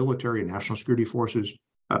to military and national security forces.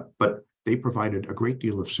 But they provided a great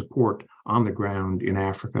deal of support on the ground in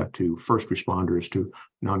Africa to first responders, to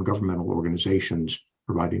non-governmental organizations,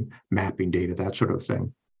 providing mapping data, that sort of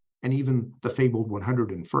thing. And even the fabled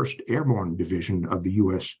 101st Airborne Division of the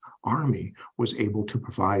U.S. Army was able to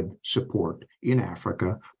provide support in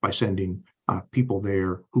Africa by sending people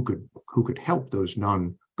there who could help those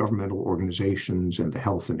non-governmental organizations and the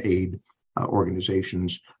health and aid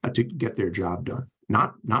organizations to get their job done.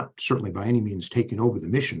 Not certainly by any means taking over the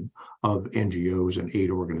mission of NGOs and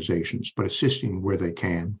aid organizations, but assisting where they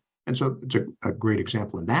can. And so it's a great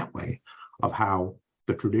example in that way of how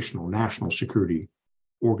the traditional national security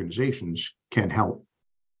organizations can help.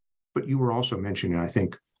 But you were also mentioning, I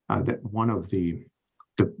think, that one of the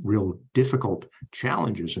real difficult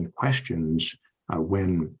challenges and questions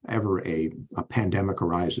whenever a pandemic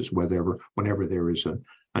arises, whenever there is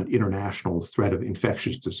an international threat of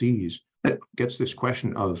infectious disease, that gets this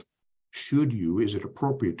question of, is it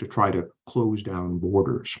appropriate to try to close down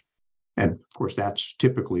borders? And of course, that's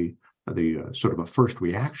typically the sort of a first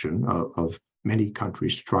reaction of many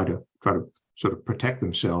countries to try to sort of protect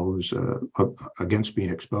themselves against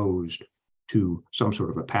being exposed to some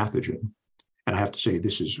sort of a pathogen. And I have to say,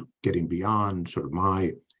 this is getting beyond sort of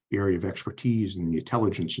my area of expertise in the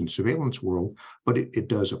intelligence and surveillance world, but it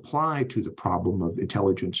does apply to the problem of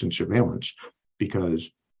intelligence and surveillance,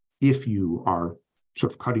 because if you are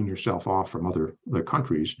sort of cutting yourself off from other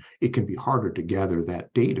countries, it can be harder to gather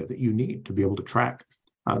that data that you need to be able to track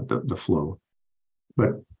the flow.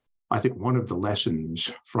 But I think one of the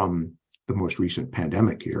lessons from the most recent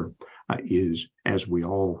pandemic here is, as we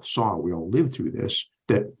all lived through this,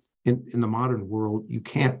 that in the modern world, you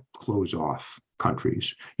can't close off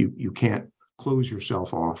countries. You can't close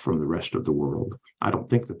yourself off from the rest of the world. I don't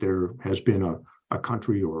think that there has been a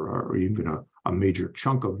country or even a major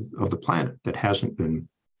chunk of the planet that hasn't been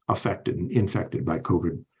affected and infected by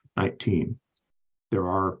COVID-19. There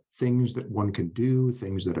are things that one can do,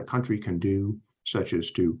 things that a country can do, such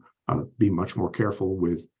as to be much more careful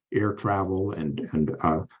with air travel and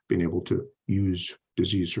being able to use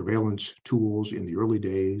disease surveillance tools in the early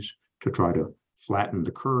days to try to flatten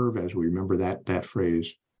the curve, as we remember that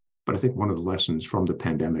phrase. But I think one of the lessons from the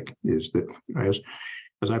pandemic is that,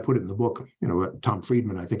 as I put it in the book, Tom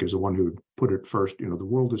Friedman, I think, is the one who put it first, the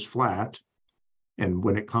world is flat And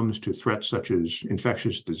when it comes to threats such as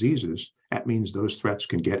infectious diseases, that means those threats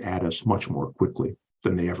can get at us much more quickly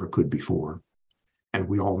than they ever could before. And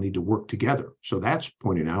we all need to work together. So that's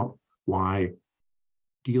pointing out why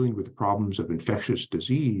dealing with the problems of infectious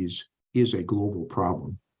disease is a global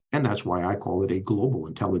problem. And that's why I call it a global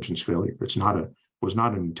intelligence failure. Was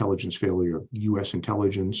not an intelligence failure of U.S.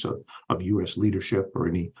 intelligence, of U.S. leadership, or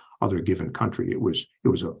any other given country. It was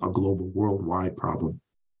a global, worldwide problem.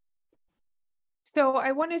 So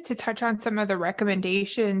I wanted to touch on some of the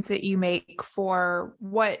recommendations that you make for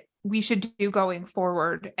what we should do going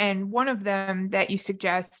forward. And one of them that you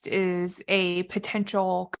suggest is a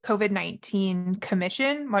potential COVID-19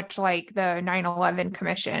 commission, much like the 9/11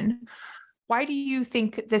 commission. Why do you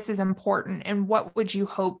think this is important, and what would you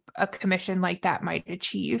hope a commission like that might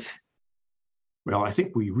achieve? Well, I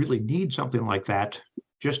think we really need something like that,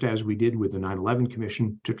 just as we did with the 9/11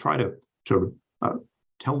 commission, to try to sort of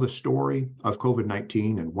tell the story of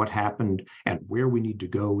COVID-19 and what happened and where we need to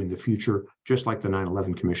go in the future, just like the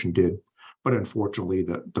 9/11 commission did. But unfortunately,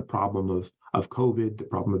 the problem of COVID, the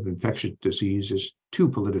problem of infectious disease is too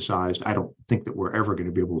politicized. I don't think that we're ever going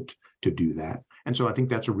to be able to do that. And so I think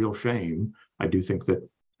that's a real shame. I do think that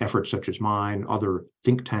efforts such as mine, other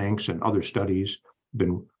think tanks and other studies have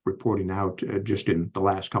been reporting out just in the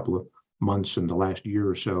last couple of months and the last year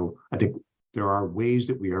or so. I think there are ways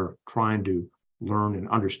that we are trying to learn and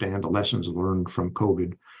understand the lessons learned from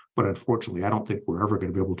COVID. But unfortunately, I don't think we're ever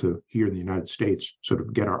going to be able to, here in the United States, sort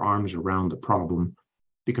of get our arms around the problem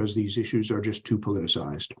because these issues are just too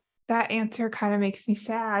politicized. That answer kind of makes me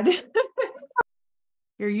sad.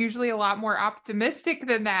 You're usually a lot more optimistic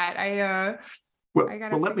than that. I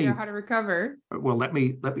gotta figure out how to recover. Well, let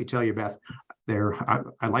me tell you, Beth.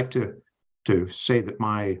 I like to say that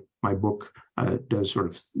my book does sort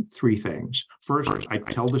of three things. First, I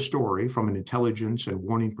tell the story from an intelligence and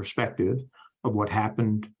warning perspective of what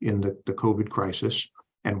happened in the COVID crisis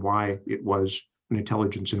and why it was an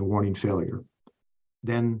intelligence and warning failure.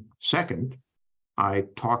 Then second, I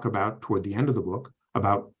talk about, toward the end of the book,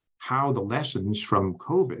 about how the lessons from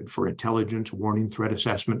COVID for intelligence, warning, threat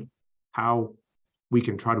assessment, how we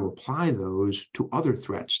can try to apply those to other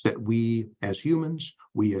threats that we as humans,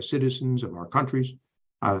 we as citizens of our countries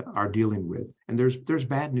are dealing with. And there's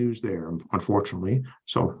bad news there, unfortunately.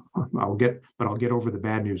 So I'll get over the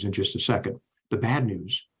bad news in just a second. The bad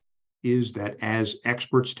news is that, as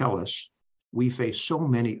experts tell us, we face so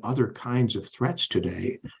many other kinds of threats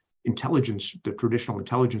today. The traditional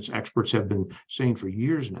intelligence experts have been saying for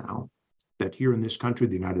years now that here in this country,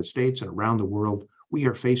 the United States, and around the world, we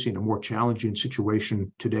are facing a more challenging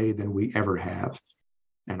situation today than we ever have.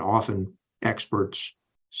 And often experts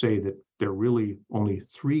say that there are really only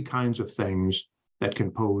three kinds of things that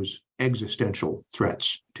can pose existential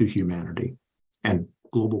threats to humanity. And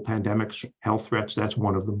global pandemics, health threats, that's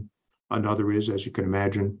one of them. Another is, as you can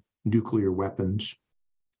imagine, nuclear weapons.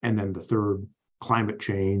 And then the third, climate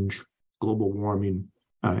change, global warming,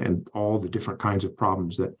 and all the different kinds of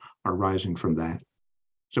problems that are rising from that.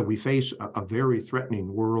 So we face a very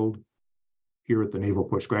threatening world here at the Naval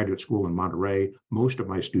Postgraduate School in Monterey. Most of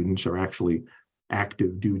my students are actually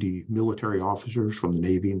active duty military officers from the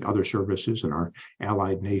Navy and other services in our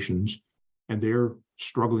allied nations. And they're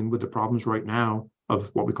struggling with the problems right now of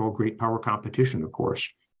what we call great power competition, of course.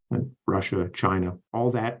 And Russia, China,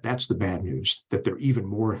 all that's the bad news, that there are even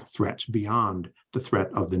more threats beyond the threat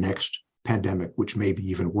of the next pandemic, which may be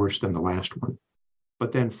even worse than the last one.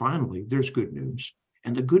 But then finally, there's good news.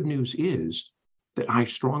 And the good news is that I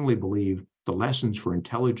strongly believe the lessons for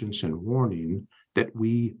intelligence and warning that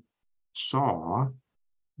we saw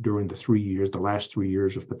during the last 3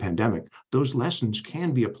 years of the pandemic, those lessons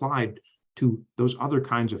can be applied to those other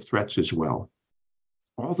kinds of threats as well.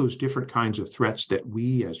 All those different kinds of threats that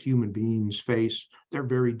we as human beings face, they're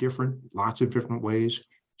very different, lots of different ways.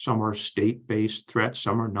 Some are state-based threats,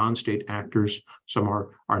 some are non-state actors, some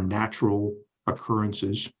are natural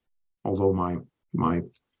occurrences. Although my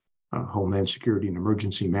Homeland Security and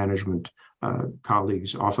Emergency Management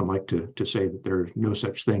colleagues often like to say that there's no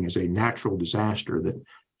such thing as a natural disaster, that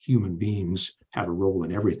human beings have a role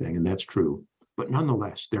in everything, and that's true. But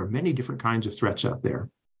nonetheless, there are many different kinds of threats out there.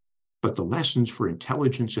 But the lessons for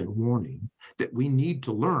intelligence and warning that we need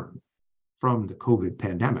to learn from the COVID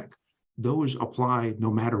pandemic, those apply no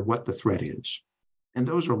matter what the threat is. And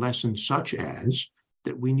those are lessons such as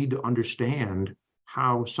that we need to understand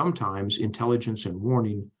how sometimes intelligence and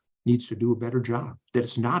warning needs to do a better job, that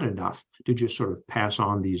it's not enough to just sort of pass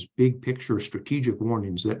on these big picture strategic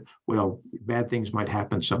warnings that, well, bad things might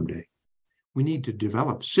happen someday. We need to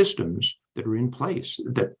develop systems that are in place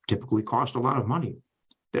that typically cost a lot of money,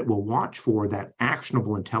 that will watch for that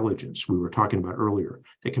actionable intelligence we were talking about earlier.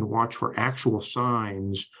 They can watch for actual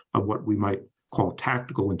signs of what we might call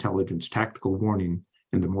tactical intelligence, tactical warning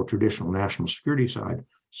in the more traditional national security side,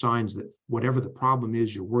 signs that whatever the problem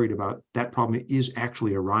is you're worried about, that problem is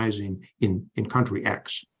actually arising in country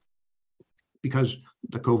X. Because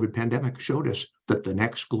the COVID pandemic showed us that the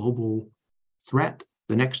next global threat,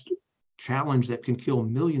 the next challenge that can kill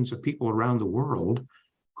millions of people around the world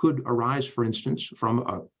could arise, for instance,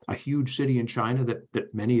 from a huge city in China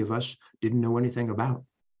that many of us didn't know anything about.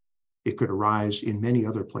 It could arise in many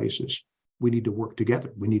other places. We need to work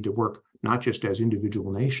together. We need to work not just as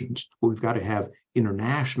individual nations, but we've got to have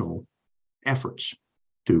international efforts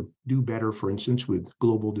to do better, for instance, with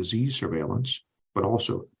global disease surveillance, but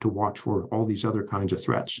also to watch for all these other kinds of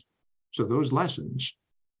threats. So those lessons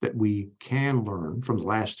that we can learn from the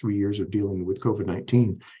last 3 years of dealing with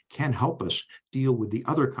COVID-19 can help us deal with the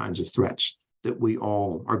other kinds of threats that we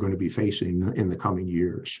all are going to be facing in the coming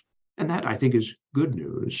years. And that, I think, is good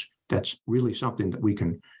news. That's really something that we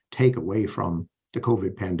can take away from the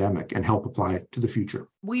COVID pandemic and help apply to the future.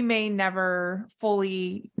 We may never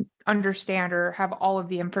fully understand or have all of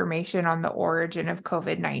the information on the origin of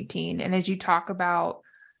COVID-19. And as you talk about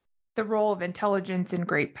the role of intelligence in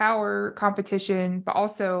great power competition, but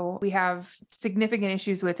also we have significant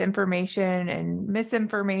issues with information and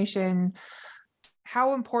misinformation.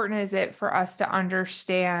 How important is it for us to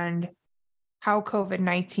understand how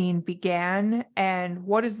COVID-19 began and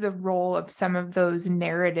what is the role of some of those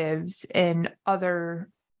narratives in other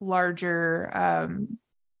larger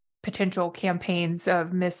potential campaigns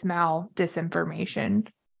of mismal disinformation?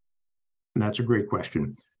 And that's a great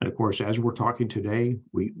question. And of course, as we're talking today,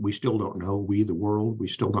 we still don't know, we, the world, we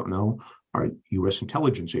still don't know. Our U.S.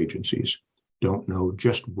 intelligence agencies don't know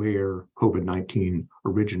just where COVID-19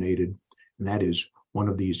 originated. And that is one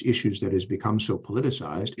of these issues that has become so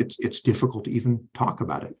politicized, it's difficult to even talk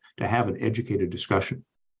about it, to have an educated discussion.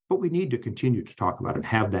 But we need to continue to talk about it and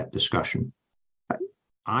have that discussion.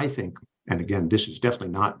 I think, and again, this is definitely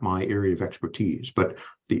not my area of expertise, but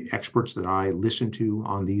the experts that I listen to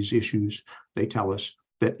on these issues, they tell us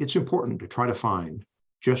that it's important to try to find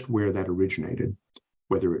just where that originated,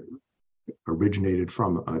 whether it originated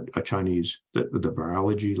from a Chinese, the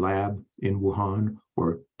virology lab in Wuhan,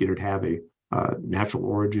 or did it have a natural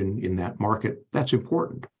origin in that market. That's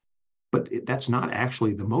important. But that's not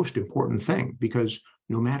actually the most important thing, because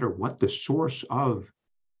no matter what the source of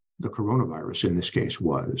the coronavirus in this case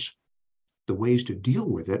was, the ways to deal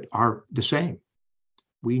with it are the same.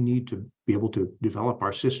 We need to be able to develop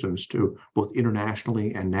our systems to both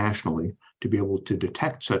internationally and nationally to be able to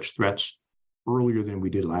detect such threats earlier than we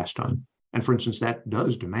did last time. And for instance, that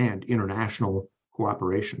does demand international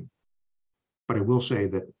cooperation. But I will say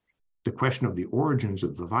that the question of the origins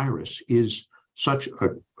of the virus is such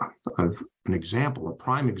an example, a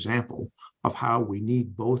prime example of how we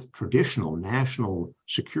need both traditional national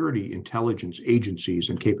security intelligence agencies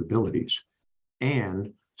and capabilities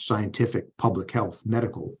and scientific public health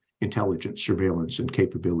medical intelligence surveillance and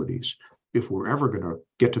capabilities. If we're ever going to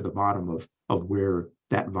get to the bottom of where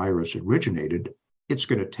that virus originated, it's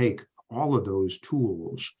going to take all of those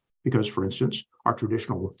tools. Because, for instance, our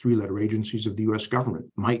traditional three-letter agencies of the U.S. government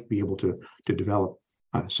might be able to develop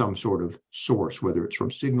some sort of source, whether it's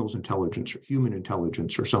from signals intelligence or human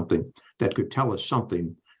intelligence or something that could tell us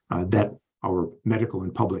something that our medical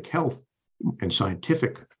and public health and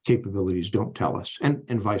scientific capabilities don't tell us, and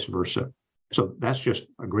vice versa. So that's just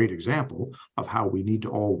a great example of how we need to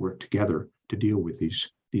all work together to deal with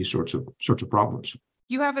these sorts of problems.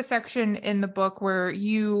 You have a section in the book where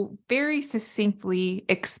you very succinctly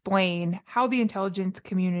explain how the intelligence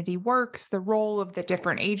community works, the role of the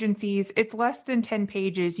different agencies. It's less than 10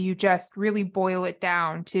 pages. You just really boil it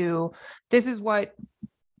down to this is what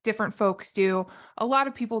different folks do. A lot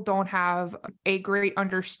of people don't have a great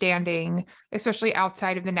understanding, especially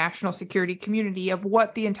outside of the national security community, of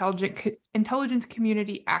what the intelligence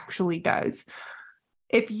community actually does.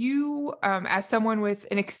 If you, as someone with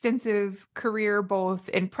an extensive career, both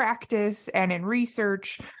in practice and in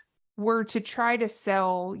research, were to try to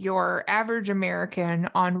sell your average American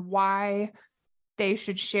on why they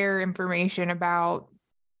should share information about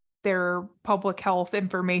their public health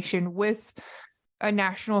information with a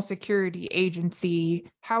national security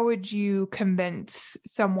agency, how would you convince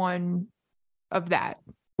someone of that?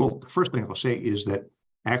 Well, the first thing I'll say is that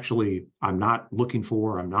actually, I'm not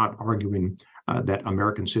arguing that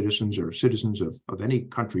American citizens or citizens of any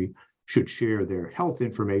country should share their health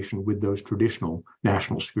information with those traditional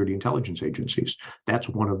national security intelligence agencies. That's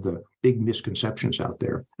one of the big misconceptions out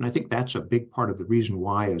there. And I think that's a big part of the reason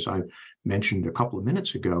why, as I mentioned a couple of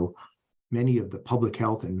minutes ago, many of the public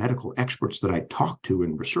health and medical experts that I talked to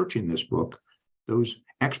in researching this book, those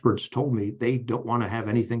experts told me they don't want to have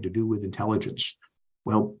anything to do with intelligence.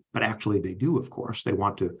 Well, but actually they do, of course. They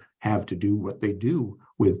want to have to do what they do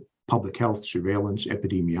with public health, surveillance,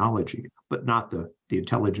 epidemiology, but not the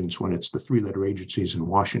intelligence when it's the three-letter agencies in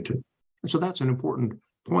Washington. And so that's an important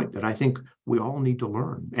point that I think we all need to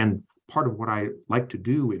learn. And part of what I like to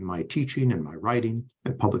do in my teaching and my writing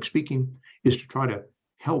and public speaking is to try to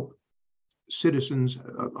help citizens,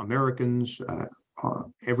 Americans,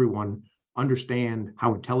 everyone understand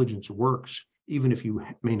how intelligence works, even if you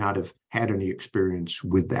may not have had any experience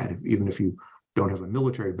with that, even if you don't have a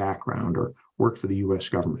military background or worked for the US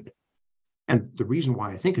government. And the reason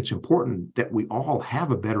why I think it's important that we all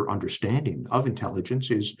have a better understanding of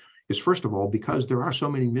intelligence is first of all, because there are so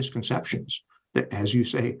many misconceptions that, as you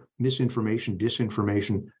say, misinformation,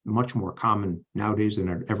 disinformation, much more common nowadays than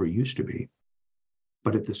it ever used to be.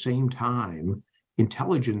 But at the same time,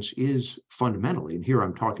 intelligence is fundamentally, and here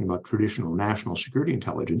I'm talking about traditional national security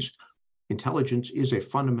intelligence, intelligence is a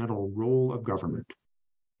fundamental role of government.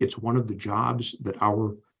 It's one of the jobs that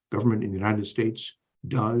our government in the United States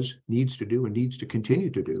does, needs to do, and needs to continue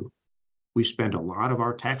to do. We spend a lot of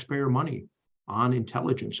our taxpayer money on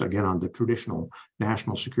intelligence, again, on the traditional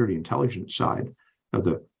national security intelligence side.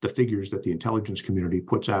 The figures that the intelligence community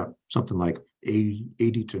puts out, something like 80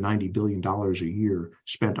 to $90 billion a year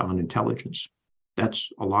spent on intelligence. That's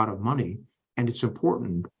a lot of money. And it's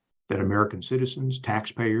important that American citizens,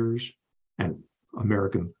 taxpayers, and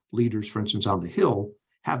American leaders, for instance, on the Hill,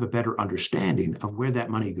 have a better understanding of where that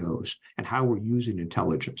money goes and how we're using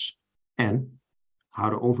intelligence and how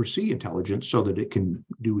to oversee intelligence so that it can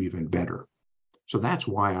do even better. So that's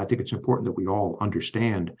why I think it's important that we all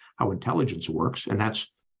understand how intelligence works. And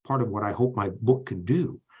that's part of what I hope my book can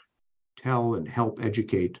do, tell and help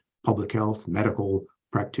educate public health, medical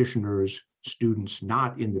practitioners, students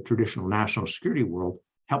not in the traditional national security world,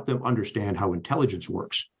 help them understand how intelligence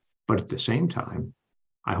works. But at the same time,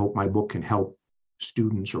 I hope my book can help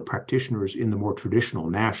students or practitioners in the more traditional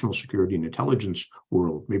national security and intelligence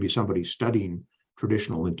world, maybe somebody studying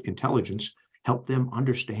traditional intelligence, help them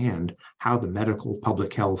understand how the medical,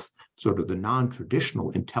 public health, sort of the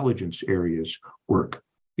non-traditional intelligence areas work,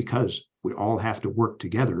 because we all have to work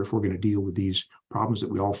together if we're going to deal with these problems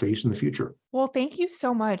that we all face in the future. Well, thank you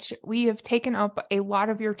so much. We have taken up a lot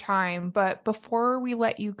of your time, but before we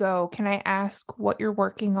let you go, can I ask what you're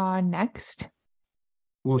working on next?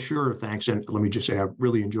 Well, sure, thanks. And let me just say, I've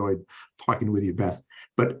really enjoyed talking with you, Beth.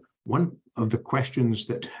 But one of the questions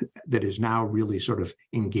that is now really sort of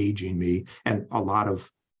engaging me, and a lot of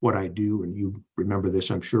what I do, and you remember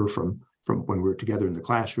this, I'm sure, from when we were together in the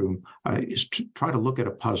classroom, is to try to look at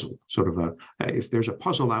a puzzle, sort of if there's a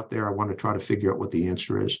puzzle out there, I want to try to figure out what the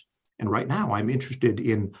answer is. And right now, I'm interested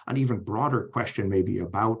in an even broader question, maybe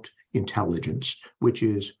about intelligence, which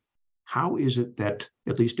is, how is it that,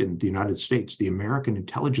 at least in the United States, the American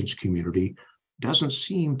intelligence community doesn't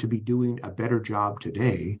seem to be doing a better job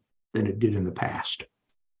today than it did in the past?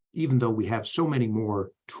 Even though we have so many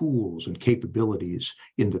more tools and capabilities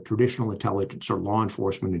in the traditional intelligence or law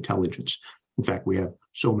enforcement intelligence. In fact, we have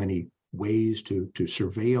so many ways to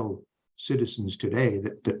surveil citizens today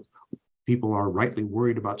that people are rightly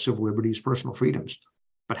worried about civil liberties, personal freedoms.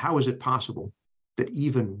 But how is it possible that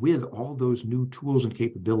even with all those new tools and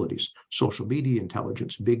capabilities, social media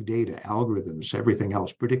intelligence, big data, algorithms, everything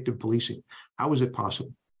else, predictive policing, how is it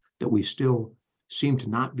possible that we still seem to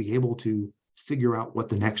not be able to figure out what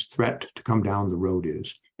the next threat to come down the road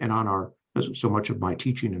is? And so much of my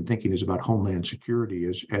teaching and thinking is about homeland security,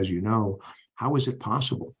 as you know. How is it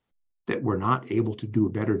possible that we're not able to do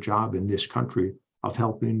a better job in this country of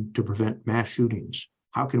helping to prevent mass shootings?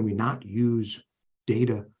 How can we not use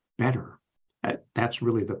data better? That's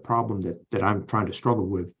really the problem that I'm trying to struggle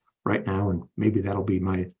with right now. And maybe that'll be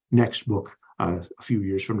my next book a few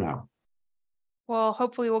years from now. Well,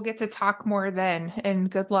 hopefully we'll get to talk more then,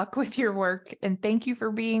 and good luck with your work. And thank you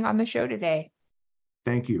for being on the show today.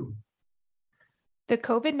 Thank you. The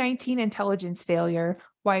COVID-19 Intelligence Failure,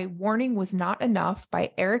 Why Warning Was Not Enough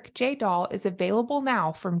by Erik J. Dahl is available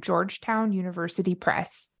now from Georgetown University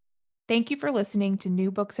Press. Thank you for listening to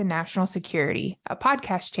New Books in National Security, a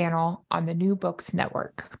podcast channel on the New Books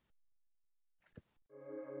Network.